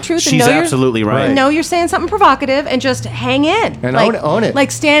stand in your own truth and She's know absolutely right. know you're saying something provocative and just hang in. And like, own it.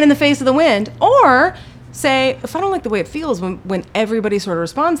 Like stand in the face of the wind. Or say, if I don't like the way it feels when everybody sort of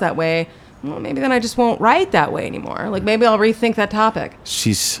responds that way, well, maybe then I just won't write that way anymore. Like maybe I'll rethink that topic.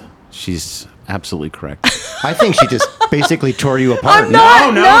 She's absolutely correct. I think she just basically tore you apart. I'm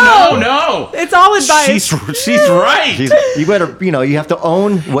not. No. It's all advice. She's right. You better, you have to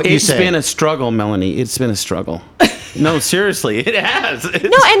own what you It's say. been a struggle, Melanie. It's been a struggle. No, seriously, it has. No, and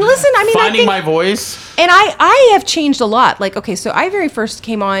listen, I mean, I finding think, my voice. and I have changed a lot. Like, okay, so I very first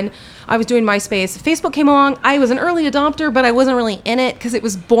came on, I was doing MySpace. Facebook came along. I was an early adopter, but I wasn't really in it because it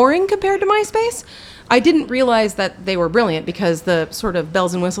was boring compared to MySpace. I didn't realize that they were brilliant because the sort of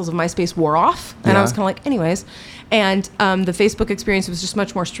bells and whistles of MySpace wore off. And I was kind of like, anyways. And the Facebook experience was just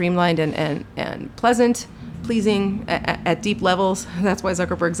much more streamlined and pleasant, pleasing at deep levels. That's why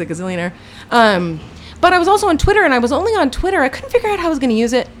Zuckerberg's a gazillionaire. But I was also on Twitter, and I was only on Twitter. I couldn't figure out how I was going to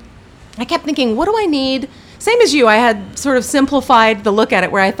use it. I kept thinking, what do I need? Same as you, I had sort of simplified the look at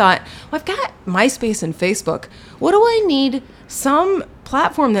it where I thought, well, I've got MySpace and Facebook. What do I need? Some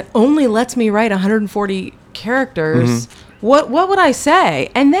platform that only lets me write 140 characters. What would I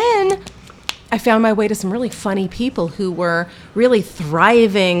say? And then I found my way to some really funny people who were really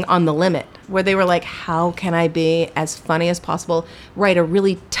thriving on the limit, where they were like, how can I be as funny as possible, write a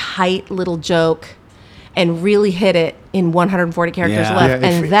really tight little joke, and really hit it in 140 characters Yeah. left. Yeah,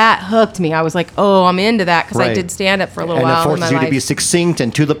 And that hooked me. I was like, oh, I'm into that because I Right. did stand up for a little and while it in forces my you life. to be succinct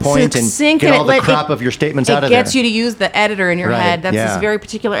and to the point Succinct, and get all the it crap of your statements it out of there. gets you to use the editor in your Right, head. That's yeah. this very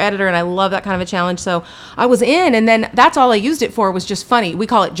particular editor, and I love that kind of a challenge. So I was in, and then that's all I used it for was just funny. We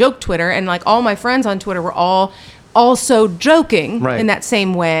call it joke Twitter, and like all my friends on Twitter were all also joking Right. in that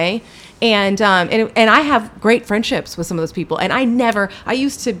same way. And I have great friendships with some of those people. And I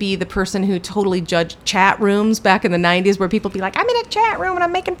used to be the person who totally judged chat rooms back in the 90s where people would be like, I'm in a chat room and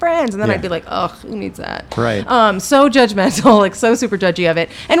I'm making friends. And then Yeah. I'd be like, ugh, who needs that? Right. So judgmental, like so super judgy of it.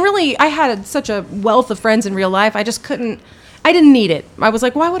 And really, I had such a wealth of friends in real life. I didn't need it. I was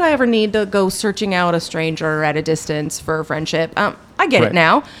like, why would I ever need to go searching out a stranger at a distance for a friendship? I get Right. it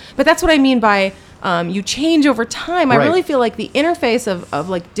now. But that's what I mean by you change over time. I Right. really feel like the interface of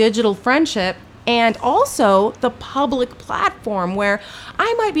like digital friendship and also the public platform where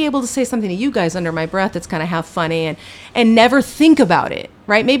I might be able to say something to you guys under my breath that's kind of half funny and never think about it,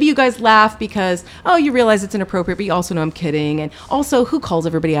 right? Maybe you guys laugh because, oh, you realize it's inappropriate, but you also know I'm kidding. And also, who calls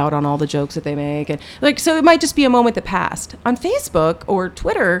everybody out on all the jokes that they make? And like, so it might just be a moment that passed. On Facebook or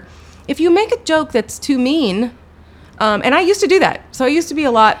Twitter, if you make a joke that's too mean, and I used to do that. So I used to be a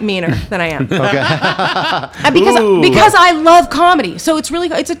lot meaner than I am. Because I love comedy. So it's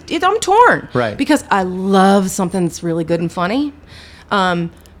really, I'm torn. Right. Because I love something that's really good and funny.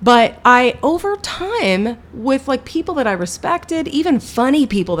 But over time, with like people that I respected, even funny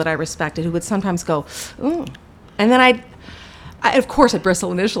people that I respected who would sometimes go, ooh. And then I of course I'd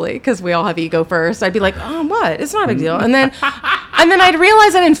bristle initially because we all have ego first. I'd be like, oh, what? It's not a big deal. And then I'd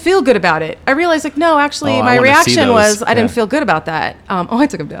realize I didn't feel good about it. I realized like, no, actually Oh, I my wanna see reaction those. was I didn't Yeah. feel good about that. I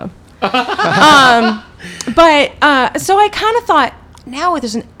took him down. So I kind of thought, now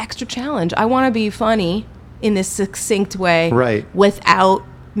there's an extra challenge. I want to be funny in this succinct way, Right. without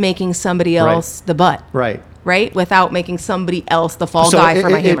making somebody else the butt, Right. right? Without making somebody else the fall So guy for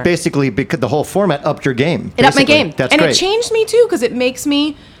my humor. it basically, because the whole format upped your game. It upped my basically. game. That's and great. it changed me too because it makes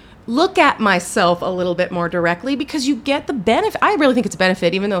me look at myself a little bit more directly because you get the benefit. I really think it's a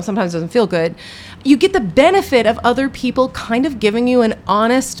benefit, even though sometimes it doesn't feel good. You get the benefit of other people kind of giving you an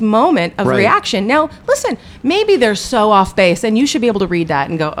honest moment of Right. reaction. Now, listen, maybe they're so off base and you should be able to read that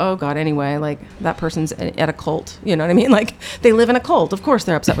and go, oh God, anyway, like that person's at a cult. You know what I mean? Like they live in a cult. Of course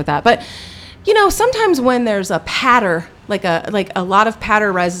they're upset with that. But you know, sometimes when there's a patter, like a lot of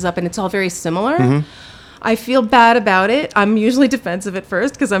patter rises up and it's all very similar, I feel bad about it. I'm usually defensive at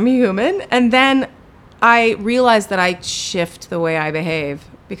first because I'm human. And then I realize that I shift the way I behave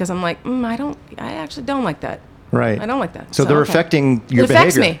because I'm like, I actually don't like that. Right. I don't like that. So they're okay. affecting your It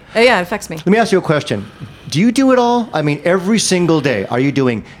affects behavior. me. Yeah, it affects me. Let me ask you a question. Do you do it all? I mean, every single day. Are you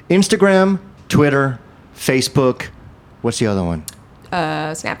doing Instagram, Twitter, Facebook? What's the other one?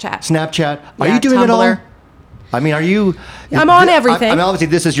 Snapchat. Snapchat. Are Yeah, you doing it all? Tumblr. I mean, are you? I'm on everything. I mean, obviously,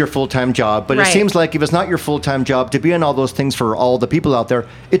 this is your full-time job, but it Right. seems like if it's not your full-time job, to be on all those things for all the people out there,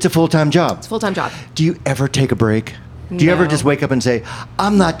 it's a full-time job. It's a full-time job. Do you ever take a break? Do you ever No. just wake up and say,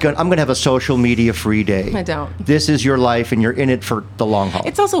 I'm gonna have a social media free day? I don't. This is your life and you're in it for the long haul.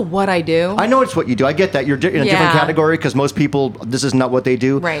 It's also what I do. I know it's what you do. I get that. You're in a different Yeah. category because most people, this is not what they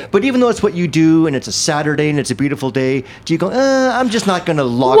do. Right. But even though it's what you do and it's a Saturday and it's a beautiful day, do you go, I'm just not going to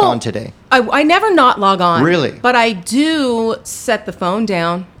log Well, on today? I never not log on. Really? But I do set the phone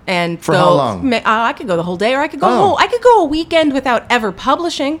down and For go, how long? I could go the whole day, or I could go Oh. I could go a weekend without ever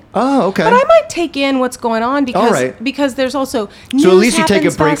publishing. Oh, okay. But I might take in what's going on because All right. because there's also news So at least you take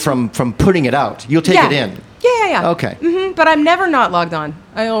a happens break fast. from putting it out. You'll take yeah. it in. Yeah. Okay. But I'm never not logged on.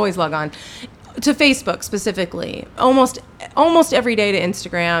 I always log on. to Facebook specifically. Almost every day to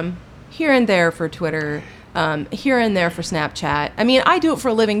Instagram, here and there for Twitter, here and there for Snapchat. I mean, I do it for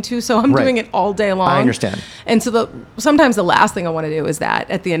a living too, so I'm Right. doing it all day long. I understand. And so sometimes the last thing I want to do is that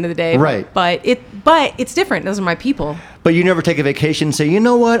at the end of the day. Right. But it's different. Those are my people. But you never take a vacation and say, you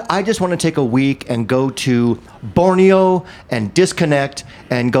know what? I just want to take a week and go to Borneo and disconnect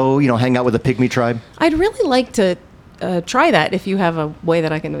and go, hang out with the pygmy tribe. I'd really like to try that if you have a way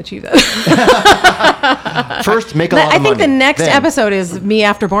that I can achieve that. First, make a lot of I money. think the next Then, episode is me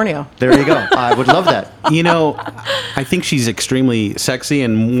after Borneo. There you go. I would love that. I think she's extremely sexy,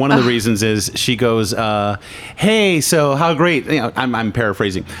 and one of the reasons is she goes, "Hey, so how great?" I'm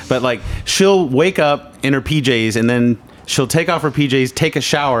paraphrasing, but like she'll wake up in her PJs and then she'll take off her PJs, take a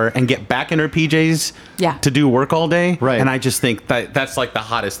shower, and get back in her PJs Yeah. to do work all day. Right. And I just think that's like the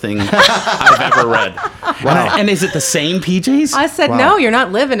hottest thing I've ever read. Wow. And is it the same PJs? I said, Wow. no, you're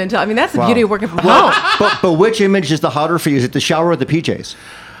not living until. I mean, that's the Wow. beauty of working from home. But which image is the hotter for you? Is it the shower or the PJs?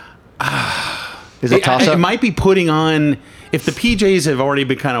 Is it toss It up? might be putting on. If the PJs have already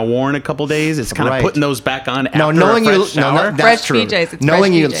been kind of worn a couple days, it's kind of Right. putting those back on after No, knowing a you, fresh no, shower. that's Fresh true. PJs, it's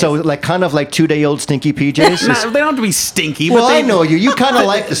Knowing fresh you, PJs. so like kind of like 2-day-old stinky PJs. No, they don't have to be stinky. Well, but I know you. You kind of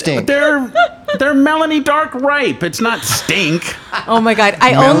like the stink. They're Melanie Dark ripe. It's not stink. Oh my God.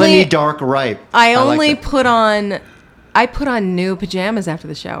 I Melanie only Dark ripe. I like only that. put on new pajamas after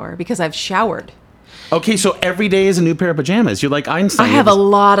the shower because I've showered. Okay, so every day is a new pair of pajamas. You're like Einstein. I have a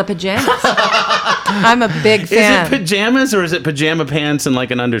lot of pajamas. I'm a big Is fan. it pajamas or is it pajama pants and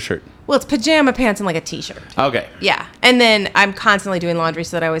like an undershirt? Well, it's pajama pants and like a t-shirt. Okay. Yeah. And then I'm constantly doing laundry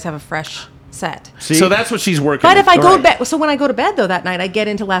so that I always have a fresh set. See? So that's what she's working. But if I go to Right. bed, so when I go to bed though that night, I get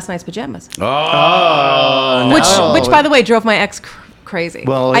into last night's pajamas, Oh, which by the way drove my ex crazy.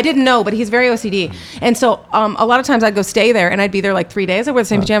 Well, I didn't know, but he's very OCD, and so a lot of times I'd go stay there, and I'd be there like 3 days. I wear the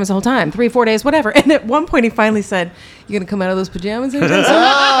same pajamas the whole time, 3-4 days, whatever. And at one point, he finally said, "You gonna come out of those pajamas anytime soon?"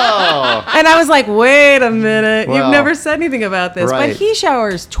 Oh, And I was like, "Wait a minute, Well, you've never said anything about this." right. But he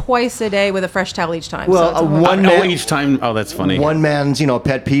showers twice a day with a fresh towel each time. Well, so it's a whole- one Oh, man, each time. Oh, that's funny. one man's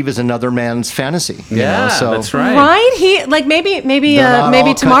pet peeve is another man's fantasy. you Yeah, know, so that's right. Right? He like maybe They're not all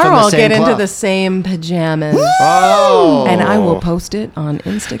maybe cut from tomorrow the I'll same get into cloth. the same pajamas. Oh, And I will post it on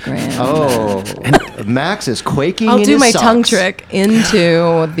Instagram. Oh, and Max is quaking. I'll in do his my socks. tongue trick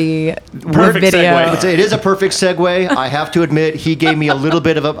into the Perfect video. segue. It is a perfect segue. I have to admit, he gave me a little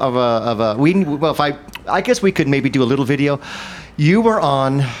bit of a. Well, if I guess we could maybe do a little video. You were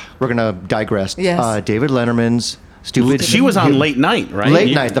on. We're gonna digress. Yes. David Letterman's stupid. She was on Late Night, right?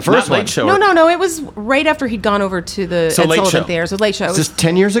 Late Night, the first not Late one. Show. No. It was right after he'd gone over to the So Ed Late Sullivan Show. Theater. So Late Show. It Is was, this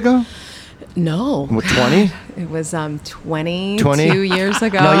 10 years ago? no. 20? It was 22 20? years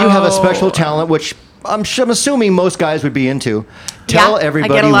ago. Now you have a special talent, which I'm assuming most guys would be into. Tell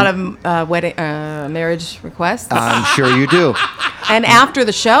everybody. I get a lot of marriage requests. I'm sure you do. And after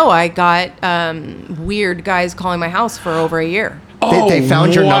the show, I got weird guys calling my house for over a year. They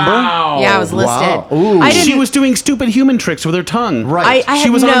found your number? Yeah, I was listed. Wow. Ooh. I She didn't. was doing stupid human tricks with her tongue. Right. I She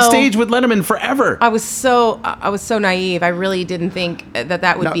had was on no- stage with Letterman forever. I was so naive. I really didn't think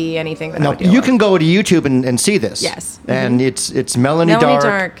that would be anything that I No, would do. you can go to YouTube and see this. Yes. And it's Melanie, Melanie Dark.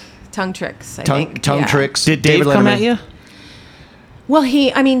 Dark tongue tricks. I think. Tongue Yeah. tricks. Did Dave David come Letterman. at you? Well,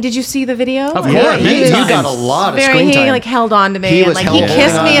 did you see the video? Of Yeah, course. you Many got times. a lot of Very, screen he time. like held on to me He and was like he holding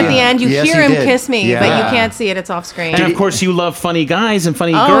kissed on me to at you. the end. You Yes, hear he him did. kiss me, but you Yeah. can't see it. It's off screen. And of course, you love funny guys and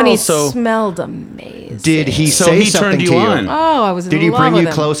funny oh, girls. and he so smelled amazing. Did he So say he something turned to you you? on. Oh, I was in Did he love bring with you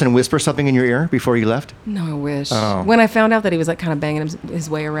him. close and whisper something in your ear before you left? No, I wish. Oh. When I found out that he was like kind of banging his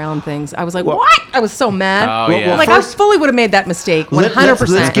way around things, I was like, Well- "What?" I was so mad. Oh, yeah. Like first- I fully would have made that mistake. Let's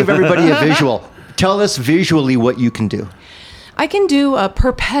 100%. give everybody a visual. Tell us visually what you can do. I can do a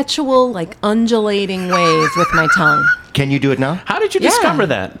perpetual like undulating wave with my tongue. Can you do it now? How did you Yeah. discover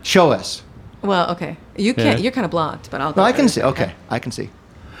that? Show us. Well, okay, you can't. Yeah. You're kind of blocked, but I'll. No, go I can through see. it. Okay, I can see.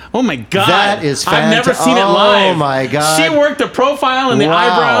 Oh my god! That is I've never seen it oh live. my God. She worked the profile and the Wow.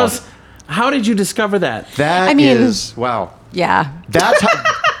 eyebrows. How did you discover that? That I mean- is wow. Yeah. That's how,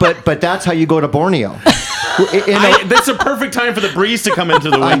 but that's how you go to Borneo. That's a perfect time for the breeze to come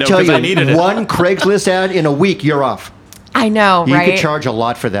into the I window tell because you, I needed it. one Craigslist ad in a week, you're off. I know, You right? could charge a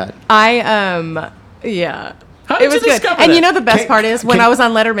lot for that. Yeah. How did it was you good. discover And that? you know the best Can- part is when can- I was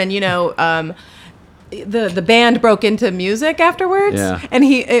on Letterman, the band broke into music afterwards. Yeah. And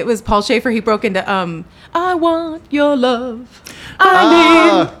it was Paul Schaefer, he broke into I want your love.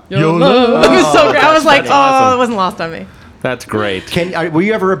 I need your love. It was so great. I was like, That's awesome. it wasn't lost on me. That's great. Were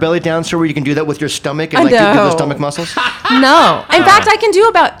you ever a belly dancer where you can do that with your stomach and like do the No. stomach muscles? No. In fact, I can do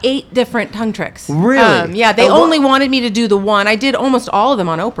about 8 different tongue tricks. Really? Yeah, they Oh, wha- only wanted me to do the one. I did almost all of them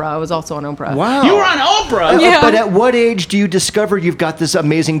on Oprah. I was also on Oprah. Wow. You were on Oprah. Yeah. But at what age do you discover you've got this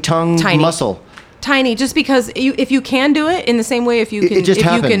amazing tongue Tiny. muscle? Tiny, just because if you can do it in the same way, if you It can, just if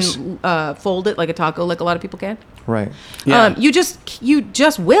happens. you can fold it like a taco, like a lot of people can, Right. Yeah. you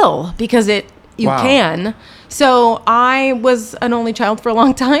just will because you Wow. can. So I was an only child for a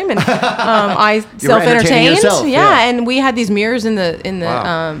long time, and I self-entertained. yourself, yeah. And we had these mirrors in the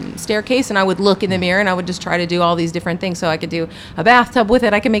Wow. staircase, and I would look in the mirror, and I would just try to do all these different things. So I could do a bathtub with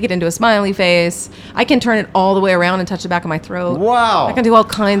it. I can make it into a smiley face. I can turn it all the way around and touch the back of my throat. Wow. I can do all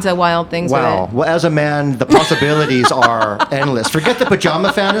kinds of wild things Wow. with it. Well, as a man, the possibilities are endless. Forget the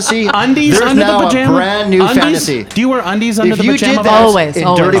pajama fantasy. Undies There's under now the pajama. a brand new Undies? fantasy. Do you wear undies under If the you pajama? did that box? Always, in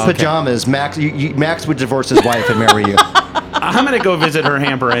always. dirty Okay. pajamas, Max would divorce his wife and marry you. I'm gonna go visit her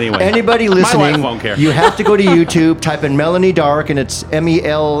hamper anyway. Anybody My listening, wife won't care. you have to go to YouTube, type in Melanie Dark, and it's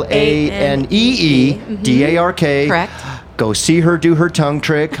MELANEEDARK. Correct. Go see her do her tongue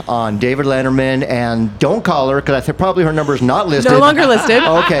trick on David Letterman, and don't call her because I think probably her number is not listed. No longer listed.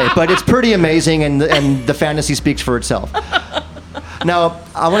 Okay, but it's pretty amazing, and the fantasy speaks for itself. Now,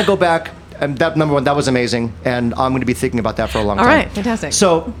 I want to go back. And that number one, that was amazing, and I'm going to be thinking about that for a long All time. right, fantastic.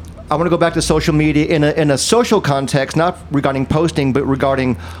 So, I want to go back to social media in a social context, not regarding posting, but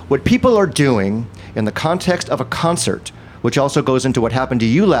regarding what people are doing in the context of a concert, which also goes into what happened to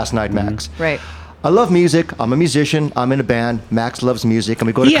you last night, Max. Right. I love music. I'm a musician. I'm in a band. Max loves music, and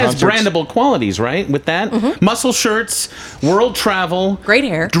we go He to has concerts. brandable qualities, right? With that, muscle shirts, world travel, Great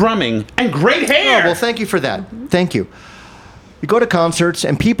hair. drumming, and great hair. Oh, well, thank you for that. Thank you. You go to concerts,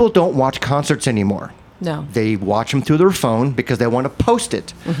 and people don't watch concerts anymore. No. They watch them through their phone because they want to post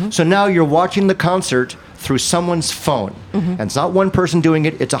it. So now you're watching the concert through someone's phone. And it's not one person doing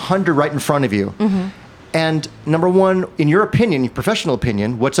it, it's 100 right in front of you. And number one, in your opinion, your professional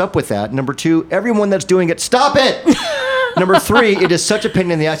opinion, what's up with that? Number two, everyone that's doing it, stop it! Number three, it is such a pain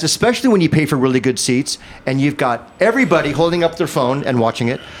in the ass, especially when you pay for really good seats and you've got everybody holding up their phone and watching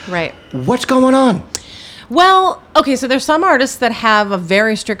it. Right. What's going on? Well, okay, so there's some artists that have a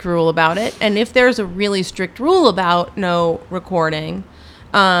very strict rule about it, and if there's a really strict rule about no recording,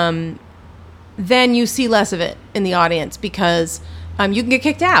 then you see less of it in the audience because you can get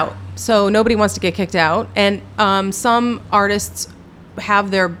kicked out. So nobody wants to get kicked out, and some artists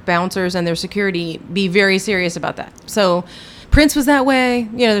have their bouncers and their security be very serious about that. So Prince was that way.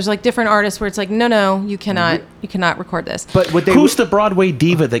 You know, there's like different artists where it's like, no, you cannot record this. But would they? Who's the Broadway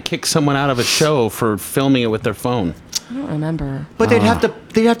diva that kicks someone out of a show for filming it with their phone? I don't remember. But they'd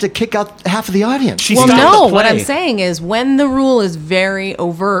have to kick out half of the audience. She Well, stopped no, the what play. I'm saying is when the rule is very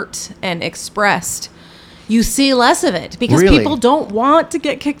overt and expressed, you see less of it because Really? people don't want to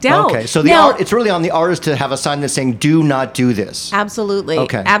get kicked out. Okay, so Now, it's really on the artist to have a sign that's saying "Do not do this." absolutely,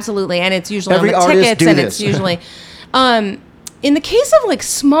 Okay. absolutely, and it's usually Every on the artist tickets, do and this. it's usually. In the case of like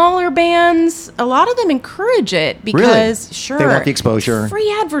smaller bands, a lot of them encourage it because sure, They want the exposure.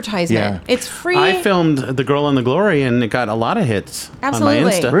 free advertisement. Yeah. It's free. I filmed The Girl in the Glory, and it got a lot of hits Absolutely. on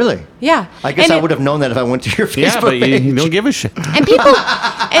my Insta. Really? Yeah, I guess And I it- would have known that if I went to your Facebook Yeah, but page. you don't give a shit. And people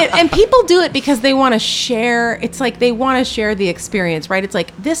and people do it because they want to share. It's like they want to share the experience, right? It's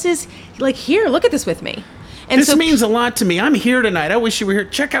like this is like here, look at this with me. And This so means a lot to me. I'm here tonight. I wish you were here.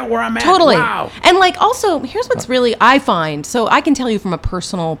 Check out where I'm at. totally. Wow. And like also, here's what's really I find. So I can tell you from a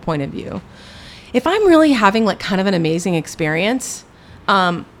personal point of view. If I'm really having like kind of an amazing experience,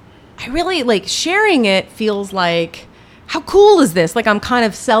 I really like sharing it feels like how cool is this? Like I'm kind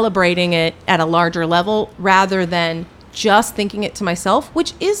of celebrating it at a larger level rather than just thinking it to myself,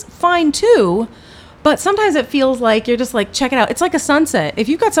 which is fine too. But sometimes it feels like you're just like, check it out. It's like a sunset. If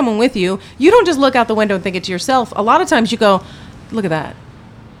you've got someone with you, you don't just look out the window and think it to yourself. A lot of times you go, look at that.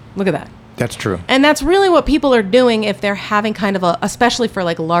 Look at that. That's true. And that's really what people are doing if they're having kind of especially for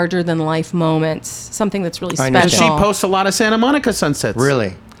like larger than life moments, something that's really I special. understand. She posts a lot of Santa Monica sunsets.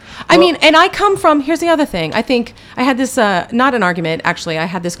 Really? I mean, and I come from, here's the other thing. I think I had this, not an argument, actually. I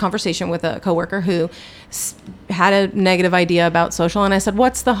had this conversation with a coworker who had a negative idea about social. And I said,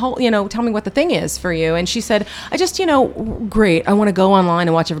 what's the whole, tell me what the thing is for you. And she said, I just, great. I want to go online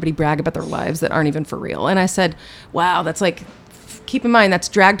and watch everybody brag about their lives that aren't even for real. And I said, wow, that's like, keep in mind, that's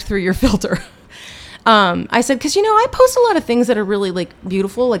dragged through your filter. I said, because, I post a lot of things that are really like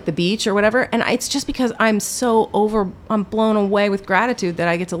beautiful, like the beach or whatever. And it's just because I'm blown away with gratitude that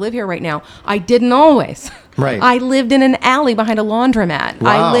I get to live here right now. I didn't always. Right. I lived in an alley behind a laundromat.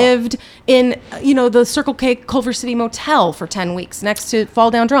 Wow. I lived in, the Circle K Culver City Motel for 10 weeks next to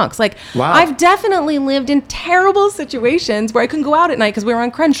Fall Down Drunks. Like, Wow. I've definitely lived in terrible situations where I couldn't go out at night because we were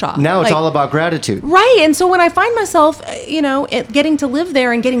on Crenshaw. Now it's Like, all about gratitude. Right. And so when I find myself, getting to live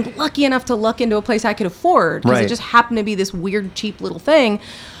there and getting lucky enough to luck into a place I could afford, because Right. it just happened to be this weird, cheap little thing.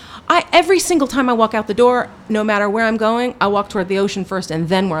 Every single time I walk out the door, no matter where I'm going, I walk toward the ocean first and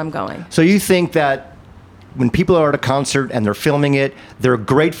then where I'm going. So you think that when people are at a concert and they're filming it, they're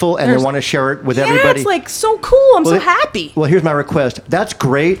grateful and There's- they want to share it with Yeah, everybody? it's like so cool. I'm so happy. Well, here's my request. That's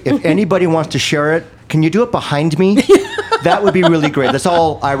great. If anybody wants to share it, can you do it behind me? That would be really great. That's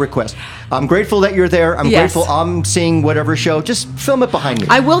all I request. I'm grateful that you're there. I'm Yes. grateful I'm seeing whatever show. Just film it behind me.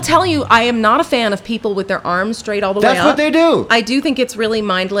 I will tell you, I am not a fan of people with their arms straight all the way up. That's what they do. I do think it's really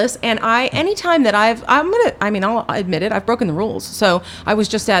mindless. And anytime that I'll admit it, I've broken the rules. So I was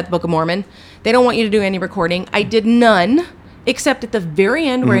just at the Book of Mormon. They don't want you to do any recording. I did none, except at the very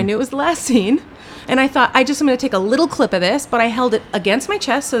end where I knew it was the last scene. And I thought, I'm going to take a little clip of this, but I held it against my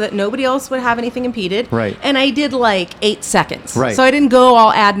chest so that nobody else would have anything impeded. Right. And I did like 8 seconds. Right. So I didn't go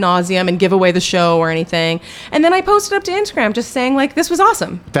all ad nauseum and give away the show or anything. And then I posted up to Instagram just saying, like, this was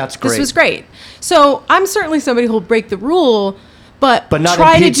awesome. That's This great. was great. So I'm certainly somebody who'll break the rule, but not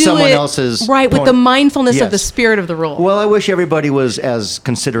try to impede do someone it else's right with point. the mindfulness of the Yes. spirit of the rule. Well, I wish everybody was as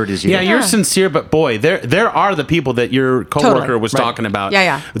considerate as you. Yeah, you're Yeah. sincere, but boy, there are the people that your coworker Totally. was Right. talking about Yeah,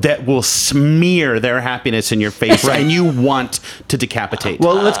 yeah. that will smear their happiness in your face and you want to decapitate.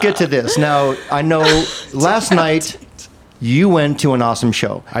 Well, let's get to this. Now, I know last night you went to an awesome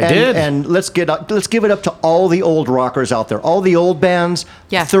show. I did. And let's give it up to all the old rockers out there. All the old bands,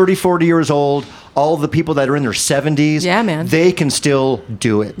 Yeah. 30, 40 years old, all the people that are in their 70s. Yeah, man. They can still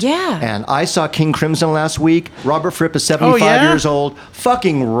do it. Yeah. And I saw King Crimson last week. Robert Fripp is 75 yeah? years old.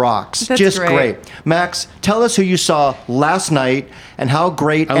 Fucking rocks. That's Just great. great. Max, tell us who you saw last night and how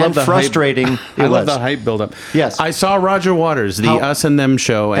great I love and the frustrating hype. it I was. love the hype buildup. Yes. I saw Roger Waters, the How- Us and Them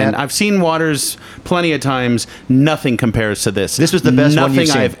show, and And- I've seen Waters plenty of times. Nothing compares to this. This was the best one you've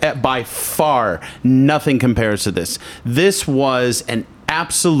Nothing seen. by far, nothing compares to this. This was an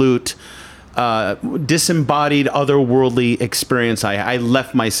absolute disembodied, otherworldly experience. I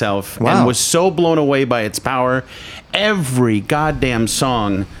left myself Wow. and was so blown away by its power. Every goddamn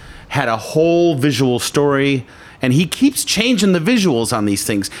song had a whole visual story, and he keeps changing the visuals on these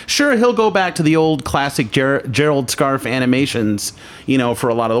things. Sure, he'll go back to the old classic Gerald Scarfe animations, for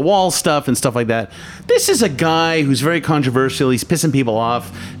a lot of the wall stuff and stuff like that. This is a guy who's very controversial. He's pissing people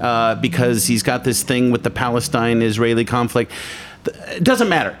off because he's got this thing with the Palestine-Israeli conflict. It doesn't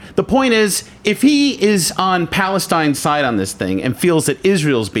matter. The point is, if he is on Palestine's side on this thing and feels that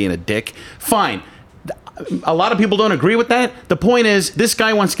Israel's being a dick, fine. A lot of people don't agree with that. The point is, this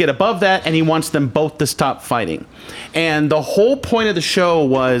guy wants to get above that, and he wants them both to stop fighting. And the whole point of the show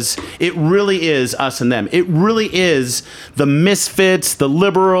was, it really is us and them. It really is the misfits, the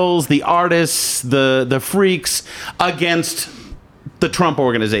liberals, the artists, the freaks against the Trump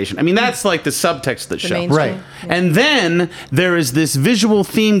organization. I mean, that's like the subtext of the show. mainstream. Right. Yeah. And then there is this visual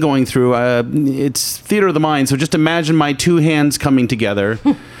theme going through. It's theater of the mind. So just imagine my two hands coming together,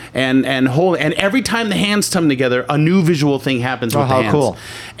 and every time the hands come together, a new visual thing happens with Oh, the how hands. cool.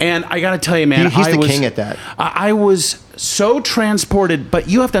 And I got to tell you, man, He's I the was king at that. I was so transported, but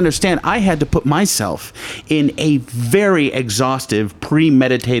you have to understand, I had to put myself in a very exhaustive,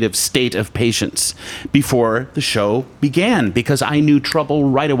 premeditative state of patience before the show began, because I knew trouble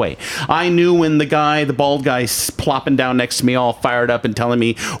right away. I knew when the bald guy plopping down next to me all fired up and telling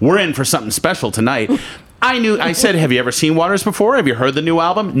me, we're in for something special tonight. I said, have you ever seen Waters before? Have you heard the new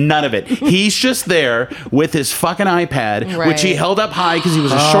album? None of it. He's just there with his fucking iPad, which he Right. held up high because he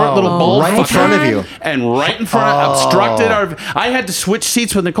was a short little bald right in fucker. front of you. And right in front, obstructed our. I had to switch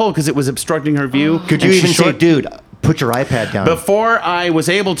seats with Nicole because it was obstructing her view. Could And you she's even say, short. dude, put your iPad down? Before I was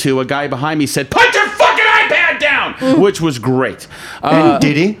able to, a guy behind me said, "Put your fucking iPad down," which was great. And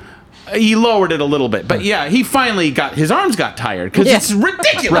did he? He lowered it a little bit, but yeah, he finally his arms got tired because Yeah. it's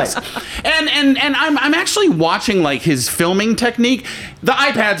ridiculous. Right. And I'm actually watching like his filming technique. The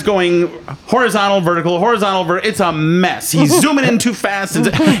iPad's going horizontal, vertical. It's a mess. He's zooming in too fast.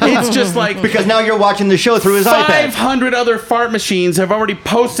 It's just like Because now you're watching the show through his iPad. 500 other fart machines have already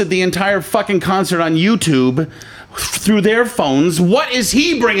posted the entire fucking concert on YouTube through their phones. What is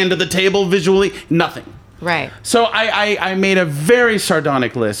he bringing to the table visually? Nothing. Right. So I made a very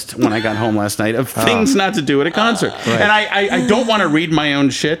sardonic list when I got home last night of things not to do at a concert. And I don't want to read my own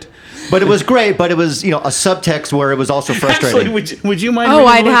shit. But it was great, but it was, a subtext where it was also frustrating. Actually, would you mind Oh,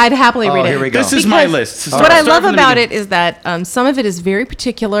 reading the list? I'd happily read it. Here we go. This is my Because list. So what I start love from the about beginning. it is that some of it is very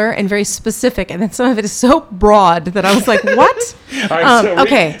particular and very specific, and then some of it is so broad that I was like, "What?" All right, so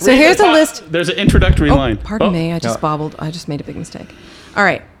okay, so read here's the a top. list. There's an introductory line. Pardon me, I just bobbled. I just made a big mistake. All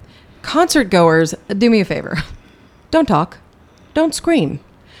right, concert goers, do me a favor. Don't talk. Don't scream.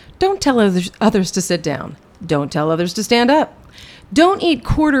 Don't tell others to sit down. Don't tell others to stand up. Don't eat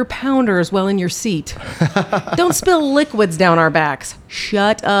quarter pounders while in your seat. Don't spill liquids down our backs.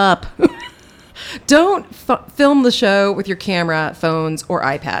 Shut up. Don't film the show with your camera, phones, or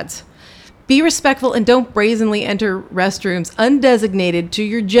iPads. Be respectful and don't brazenly enter restrooms undesignated to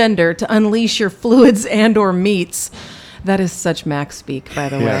your gender to unleash your fluids and or meats. That is such Mac speak, by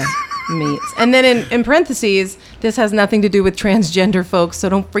the way. Meats. And then in parentheses, this has nothing to do with transgender folks, so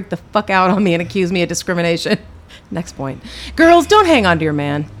don't freak the fuck out on me and accuse me of discrimination. Next point. Girls, don't hang on to your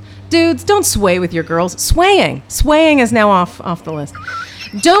man. Dudes, don't sway with your girls. Swaying is now off the list.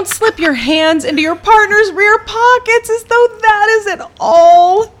 Don't slip your hands into your partner's rear pockets as though that is at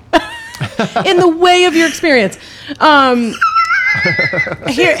all in the way of your experience.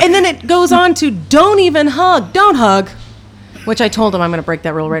 Here, and then it goes on to don't even hug. Don't hug. Which I told him I'm going to break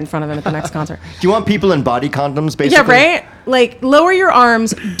that rule right in front of him at the next concert. Do you want people in body condoms, basically? Yeah, right? Like, lower your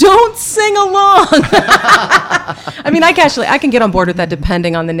arms. Don't sing along. I mean, I can get on board with that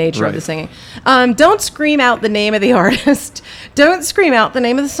depending on the nature of the singing. Don't scream out the name of the artist. Don't scream out the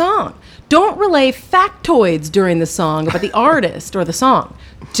name of the song. Don't relay factoids during the song about the artist or the song.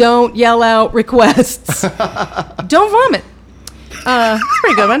 Don't yell out requests. Don't vomit. It's a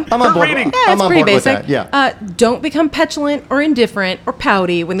pretty good one. I'm on board. reading. Yeah, I'm it's on pretty board with basic. that. Yeah. Don't become petulant or indifferent or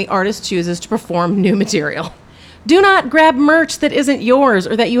pouty when the artist chooses to perform new material. Do not grab merch that isn't yours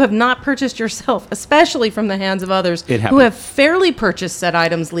or that you have not purchased yourself, especially from the hands of others It who happened. have fairly purchased said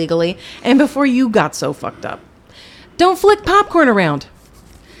items legally and before you got so fucked up. Don't flick popcorn around.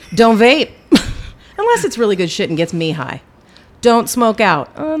 Don't vape, unless it's really good shit and gets me high. Don't smoke out,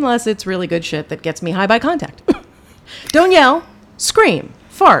 unless it's really good shit that gets me high by contact. Don't yell, scream,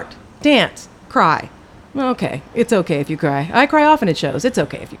 fart, dance, cry. Okay, it's okay if you cry. I cry often at shows. It's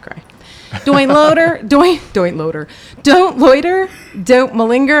okay if you cry. Don't loiter. Don't loiter. Don't loiter. Don't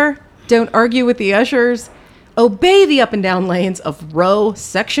malinger. Don't argue with the ushers. Obey the up and down lanes of row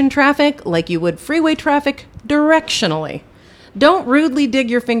section traffic like you would freeway traffic directionally. Don't rudely dig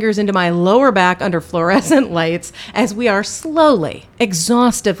your fingers into my lower back under fluorescent lights as we are slowly,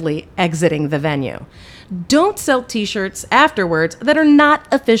 exhaustively exiting the venue. Don't sell t-shirts afterwards that are not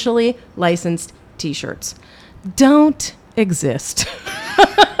officially licensed t-shirts. Don't exist.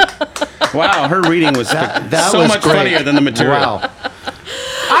 Wow, her reading was That so was much great. funnier than the material. Wow.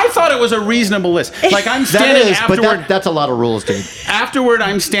 I thought it was a reasonable list. Like I'm That standing is, but afterward. that's a lot of rules, dude. Afterward,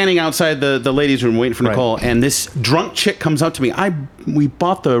 I'm standing outside the ladies' room waiting for Right. Nicole, and this drunk chick comes up to me. We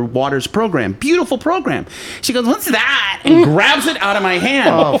bought the Waters program, beautiful program. She goes, "What's that?" and grabs it out of my hand.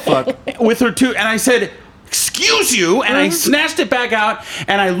 Oh, fuck. With her two, and I said, "Excuse you," and I snatched it back out,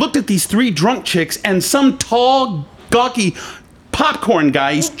 and I looked at these three drunk chicks and some tall, gawky popcorn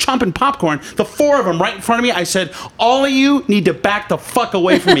guy. He's chomping popcorn. The four of them right in front of me. I said, "All of you need to back the fuck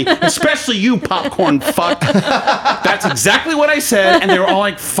away from me, especially you, popcorn fuck." That's exactly what I said, and they were all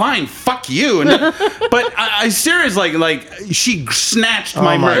like, "Fine, fuck you." But I seriously, like she snatched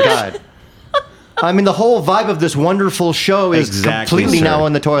my Oh my merch. God. I mean, the whole vibe of this wonderful show is Exactly, completely sir. now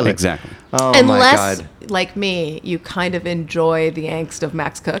in the toilet. Exactly. Oh Unless, my God. like me, you kind of enjoy the angst of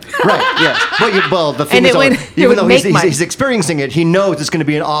Max Cook. Right, yeah. Well, the thing And is, it would- though, it even would though make he's experiencing it, he knows it's going to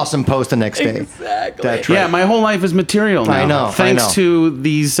be an awesome post the next day. Exactly. That's right. Yeah, my whole life is material now. I know, I Thanks know. to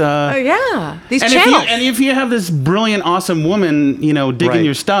these. Oh, yeah. These And channels. if you have this brilliant, awesome woman, digging Right.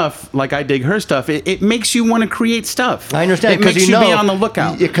 your stuff like I dig her stuff, it makes you want to create stuff. I understand It because makes you know be on the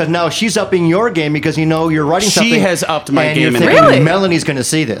lookout. Because now she's upping your game because you're writing She something. has upped my and game You're in thinking Really? Melanie's going to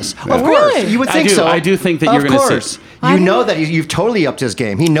see this. Of Really? course, you would I think do. so. I do think that you're gonna see. Of course, you know that you've totally upped his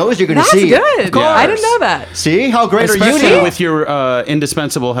game. He knows you're going to That's see. good. Of course. I didn't know that. See how great are you Especially now? with your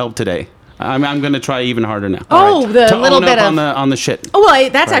indispensable help today. I'm going to try even harder now. Oh, the to little own bit up of. on the shit. Oh, well,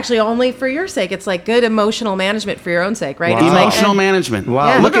 that's actually only for your sake. It's like good emotional management for your own sake, right? Wow. It's like, Emotional management. Wow,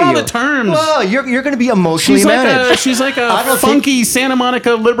 Yeah. Look at at all you. the terms. Well, you're going to be emotionally She's managed. like I a don't funky Santa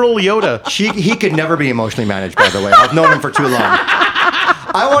Monica liberal Yoda. He could never be emotionally managed, by the way. I've known him for too long.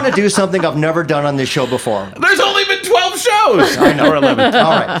 I want to do something I've never done on this show before. There's only been 12 shows. I know. Or 11.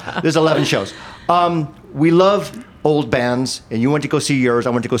 All right. There's 11 shows. We love old bands, and you went to go see yours. I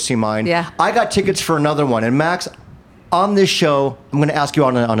went to go see mine. Yeah. I got tickets for another one. And Max, on this show, I'm going to ask you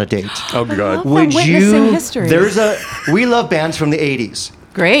on a date. Oh God. Would witnessing history. We love bands from the 80s.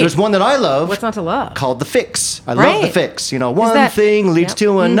 Great. There's one that I love. What's not to love? Called The Fix. I love Right. The Fix. You know, one that- thing leads Yep.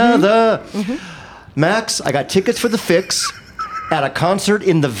 to another. Max, I got tickets for The Fix at a concert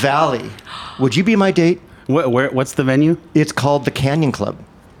in the Valley. Would you be my date? What's the venue? It's called the Canyon Club.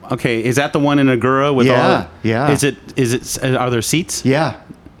 Okay, is that the one in Agoura with Yeah, all? yeah. Is it? Are there seats? Yeah.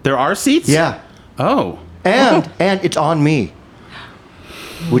 There are seats. Yeah. Oh. And it's on me.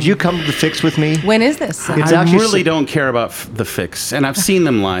 Would you come to The Fix with me? When is this? It's I actually really don't care about the Fix, and I've seen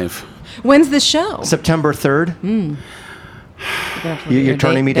them live. When's the show? September 3rd. You're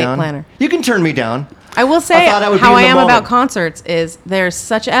turning me date down? planner. You can turn me down. I will say I thought I would be how in I the am about moment. concerts is there's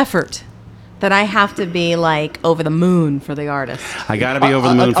such effort that I have to be like over the moon for the artist. I gotta be over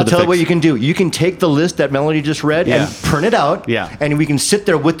the moon for I'll the tell Fix. you what you can do. You can take the list that Melanie just read Yeah. and print it out. Yeah. And we can sit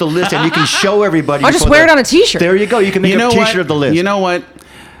there with the list and you can show everybody. I'll just for wear the- it on a t-shirt. There you go. You can make You know a what? t-shirt of the list. You know what?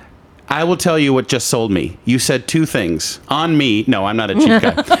 I will tell you what just sold me. You said two things. On me. No, I'm not a cheap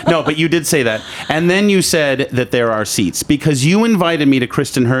guy. No, but you did say that. And then you said that there are seats because you invited me to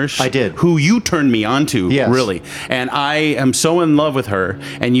Kristen Hirsch. I did. Who you turned me on to, Yes. really. And I am so in love with her.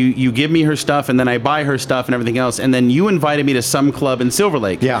 And you give me her stuff and then I buy her stuff and everything else. And then you invited me to some club in Silver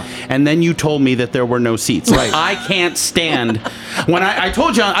Lake. Yeah. And then you told me that there were no seats. Right. I can't stand. When I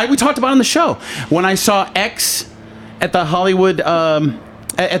told you, we talked about it on the show. When I saw X at the Hollywood,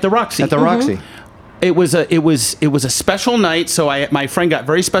 at the Roxy. At the Roxy. It was a special night, so my friend got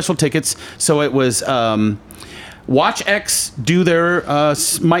very special tickets. So it was watch X do their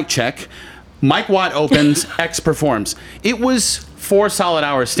mic check. Mike Watt opens, X performs. It was 4 solid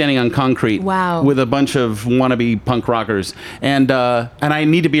hours standing on concrete. Wow. With a bunch of wannabe punk rockers, and I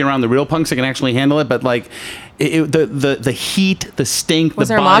need to be around the real punks that can actually handle it. But like, the heat, the stink, Was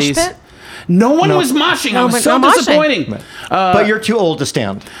the there a mosh bodies. pit? No one No. was moshing. I No, was but so no moshing. disappointing. But you're too old to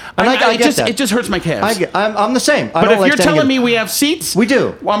stand. And I get just, that. It just hurts my calves. I'm the same. I But don't if like you're standing telling in- me we have seats, We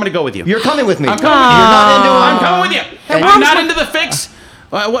do. Well, I'm going to go with you. You're coming with me. I'm coming with you. You're not into I'm coming with you. Hey, I'm Mom's not my- into the Fix.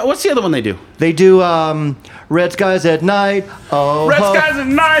 What's the other one they do? They do Red Skies at Night. Oh, Red ho. Skies at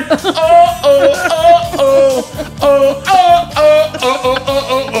Night. Oh, oh, oh, oh, oh, oh, oh, oh, oh,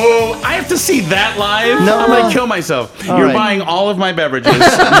 oh, oh. I have to see that live. No, I'm well, going to kill myself. all You're right. buying all of my beverages. You're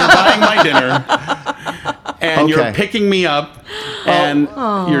buying my dinner. And you're Okay. picking me up. And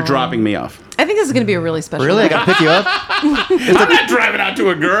you're dropping me off. I think this is going to be a really special Really? I night. got to pick you up? I'm not driving out to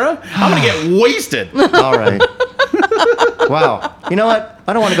Agoura. I'm going to get wasted. All right. Wow. You know what?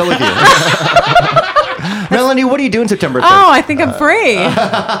 I don't want to go with you. Melanie, what are you doing September 3rd? Oh, I think I'm free.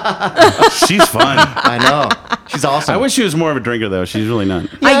 She's fun. I know. She's awesome. I wish she was more of a drinker, though. She's really not.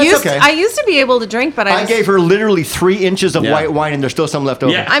 I it's used okay. I used to be able to drink, but I gave her literally 3 inches of Yeah. white wine, and there's still some left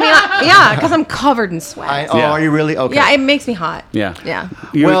over. Yeah. I mean, yeah, because I'm covered in sweat. Oh, Yeah. are you really? Okay. Yeah, it makes me hot. Yeah. Yeah.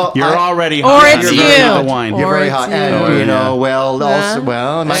 You're, Well, you're I- already Or hot. it's You're very you. hot the wine. You're Or very it's hot. you. And, you know, Yeah. well, also,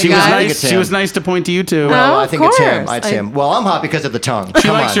 well, My She God. was I think nice. it's She him. was nice to point to you too. Well, I of think it's him. course. It's him. Well, I'm hot because of the tongue. She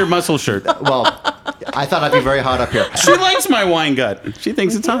Come likes on. your muscle shirt. Well, I thought I'd be very hot up here. She likes my wine gut. She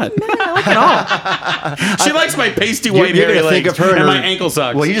thinks it's hot. I like it all. She likes my pasty You're, white you're hairy gonna legs think of her and her- my ankle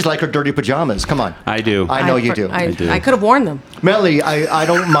socks. Well, you just like her dirty pajamas. Come on. I do. I know you do. I do. I could have worn them. Melly, I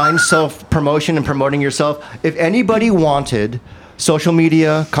don't mind self-promotion and promoting yourself. If anybody wanted social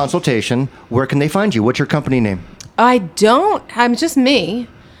media consultation, where can they find you? What's your company name? I don't. I'm just me,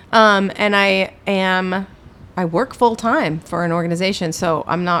 and I work full time for an organization, so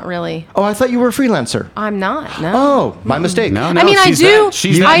I'm not really. Oh, I thought you were a freelancer. I'm not. No. Oh, my mistake. No, no. I mean, I she's do- That,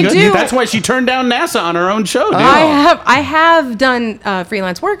 she's I that good. do. That's why she turned down NASA on her own show, dude. I have done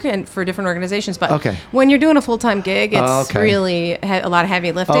freelance work for different organizations, but Okay. when you're doing a full time gig, it's Okay. really a lot of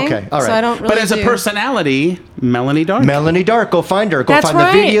heavy lifting. Okay, all So right. I don't really. But as a do- personality, Melanie Dark. Melanie Dark, go find her. Go That's find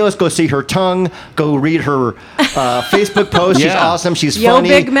right. the videos. Go see her tongue. Go read her Facebook posts. She's Yeah. awesome. She's Yo, funny.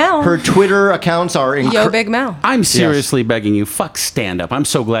 Big Mel. Her Twitter accounts are Yo, incredible. Big Mel. I'm seriously begging you, fuck stand up. I'm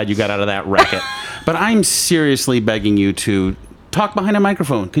so glad you got out of that racket. But I'm seriously begging you to talk behind a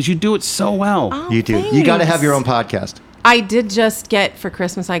microphone because you do it so well. Oh, You do. You got to have thanks. your own podcast. I did just get for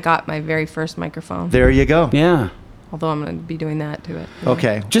Christmas. I got my very first microphone. There you go. Yeah. Although I'm going to be doing that to it.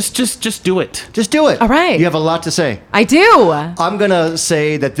 Okay. Just do it. Just do it. All right. You have a lot to say. I do. I'm going to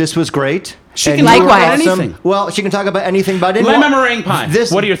say that this was great. She and can you talk were about awesome. anything. Well, she can talk about anything, but I didn't Lemon want- meringue pie.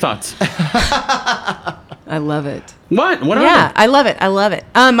 This- What are your thoughts? I love it. What? What are Yeah, they? I love it. I love it.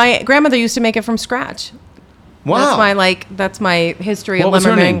 My grandmother used to make it from scratch. Wow. That's my history What of was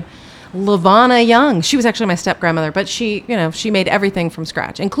her lemon name? meringue. LaVonna Young. She was actually my step grandmother, but she made everything from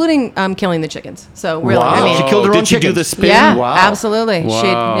scratch, including killing the chickens. So really, Wow. I mean, She killed her own Did she do chickens. the spin? yeah, Wow. absolutely.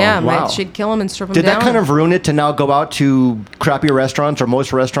 Wow. She'd kill them and strip them Did down. that kind of ruin it to now go out to crappy restaurants or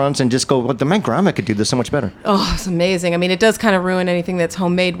most restaurants and just go, well, my grandma could do this so much better? Oh, it's amazing. I mean, it does kind of ruin anything that's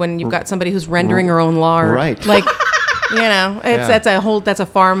homemade when you've got somebody who's rendering her own lard. Right. Like, that's a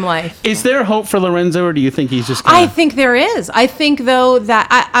farm life. Is there hope for Lorenzo, or do you think he's just I gonna... think there is. I think though that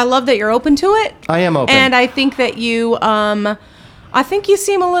I love that you're open to it. I am open. And I think that you I think you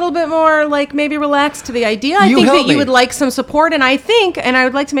seem a little bit more like maybe relaxed to the idea. I You think help that you me. would like some support, and I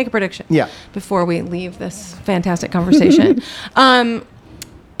would like to make a prediction. Yeah. Before we leave this fantastic conversation,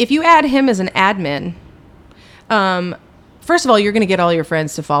 if you add him as an admin, first of all, you're going to get all your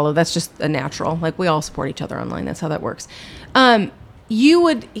friends to follow. That's just a natural. Like, we all support each other online. That's how that works. You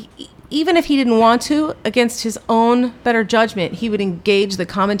would, even if he didn't want to, against his own better judgment, he would engage the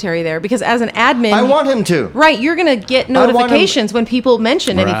commentary there, because as an admin, I want him to. right, you're going to get want him- notifications when people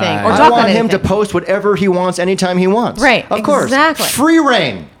mention anything Right. or I talk want on him to anything. post whatever he wants anytime he wants. Right, Of course. exactly. Free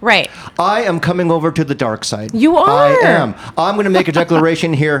reign. Right. I am coming over to the dark side. You are. I am. I'm going to make a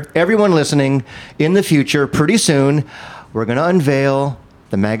declaration here. Everyone listening, in the future, pretty soon, we're going to unveil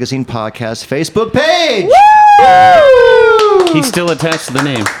the Magazine Podcast Facebook page. Woo! He's still attached to the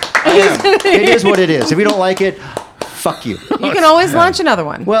name. I am. It is what it is. If you don't like it, fuck you. You can always launch another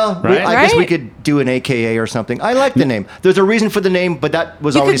one. Well, Right? I guess we Right? could do an AKA or something. I like the name. There's a reason for the name, but that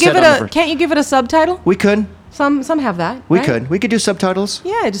was you already could give said it on the a. first. Can't you give it a subtitle? We could. Some have that. We right? could. We could do subtitles.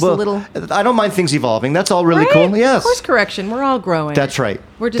 Yeah, just a little- I don't mind things evolving. That's all really Right? cool. Yes. Course correction. We're all growing. That's right.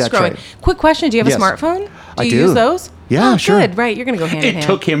 We're just That's growing. right. Quick question: do you have Yes. a smartphone? I you do. use those? Yeah, oh, sure. Good. Right. You're gonna go hand in It hand.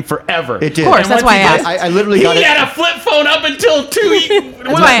 took him forever. It did. Of course, And that's once why he I did- asked. I literally He got it. had a flip phone up until two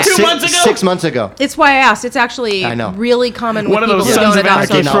why I- months ago. 6 months ago. It's why I asked. It's actually I know. really common with One of people those who Sons don't of adopt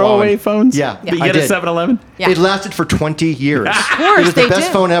Anarchy not social. throwaway long. phones. Yeah, that you I get did. at 7-Eleven. Yeah. It lasted for 20 years. Of course, It was the they best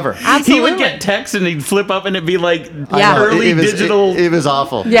do. phone ever. Absolutely. He would get texts and he'd flip up and it'd be like Yeah. I know. early It was- digital. It was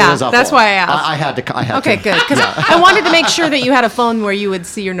awful. Yeah, It was awful. that's why I asked. I had to. I had Okay, to. good. Because I wanted to make sure that you had a phone where you would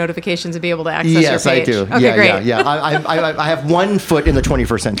see your notifications and be able to access Yes, your I page. do. Okay, yeah, great. yeah. I have 1 foot in the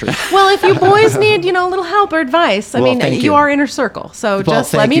 21st century. Well, if you boys need, a little help or advice, I Well, mean, thank you you. are inner circle. So Well,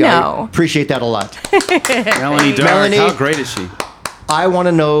 just let thank me you. I know. appreciate that a lot. Melanie Dark, Melanie- how great is she? I want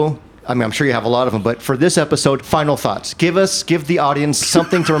to know. I mean, I'm sure you have a lot of them, but for this episode, final thoughts. Give the audience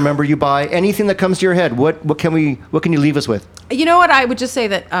something to remember you by. Anything that comes to your head. What can you leave us with? You know what? I would just say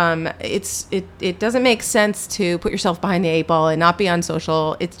that it doesn't make sense to put yourself behind the 8 ball and not be on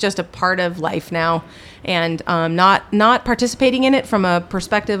social. It's just a part of life now, and not participating in it from a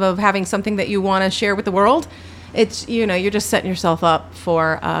perspective of having something that you want to share with the world. It's you're just setting yourself up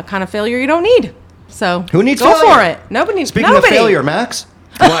for a kind of failure you don't need. So Who needs go failure? for it? Nobody. Speaking nobody. of failure, Max.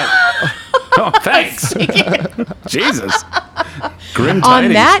 What? Oh, thanks. Jesus. Grim On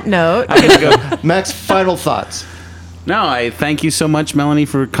tidings. that note, I gotta go. Max, final thoughts. No, I thank you so much, Melanie,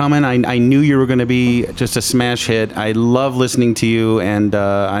 for coming. I knew you were going to be just a smash hit. I love listening to you, and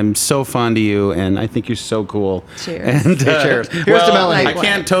I'm so fond of you, and I think you're so cool. Cheers. And, Hey, cheers. Here's well, to Melanie. I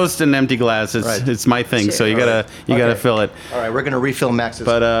can't toast an empty glass. It's Right. it's my thing, so you Cheers. gotta Okay. fill it. All right, we're gonna refill Max's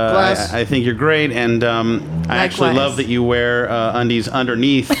But glass. I think you're great, and I actually Likewise. love that you wear undies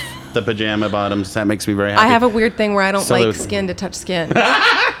underneath the pajama bottoms. That makes me very happy. I have a weird thing where I don't Salute. like skin to touch skin.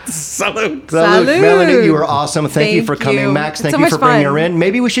 salute. Salute. Salud. Melanie, you were awesome. Thank you Thank for coming. you. Max, It's thank so you much for bringing fun. her in.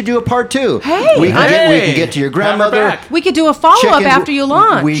 Maybe we should do a part 2. Hey, we can hey. get to your Have her grandmother. back. We could do a follow up Chicken- after you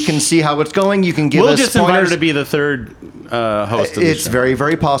launch. We can see how it's going. You can give We'll us just invite her pointers. to be the third host of the It's show. very,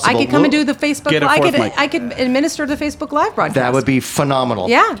 very possible. I could come and do the Facebook. Get a I fourth could mic. I could administer the Facebook Live broadcast. That would be phenomenal.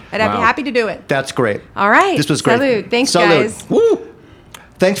 Yeah, and I'd be Wow. happy to do it. That's great. All right. This was great. Salute. Thanks, Salute. guys. Woo!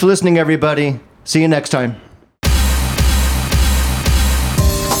 Thanks for listening, everybody. See you next time.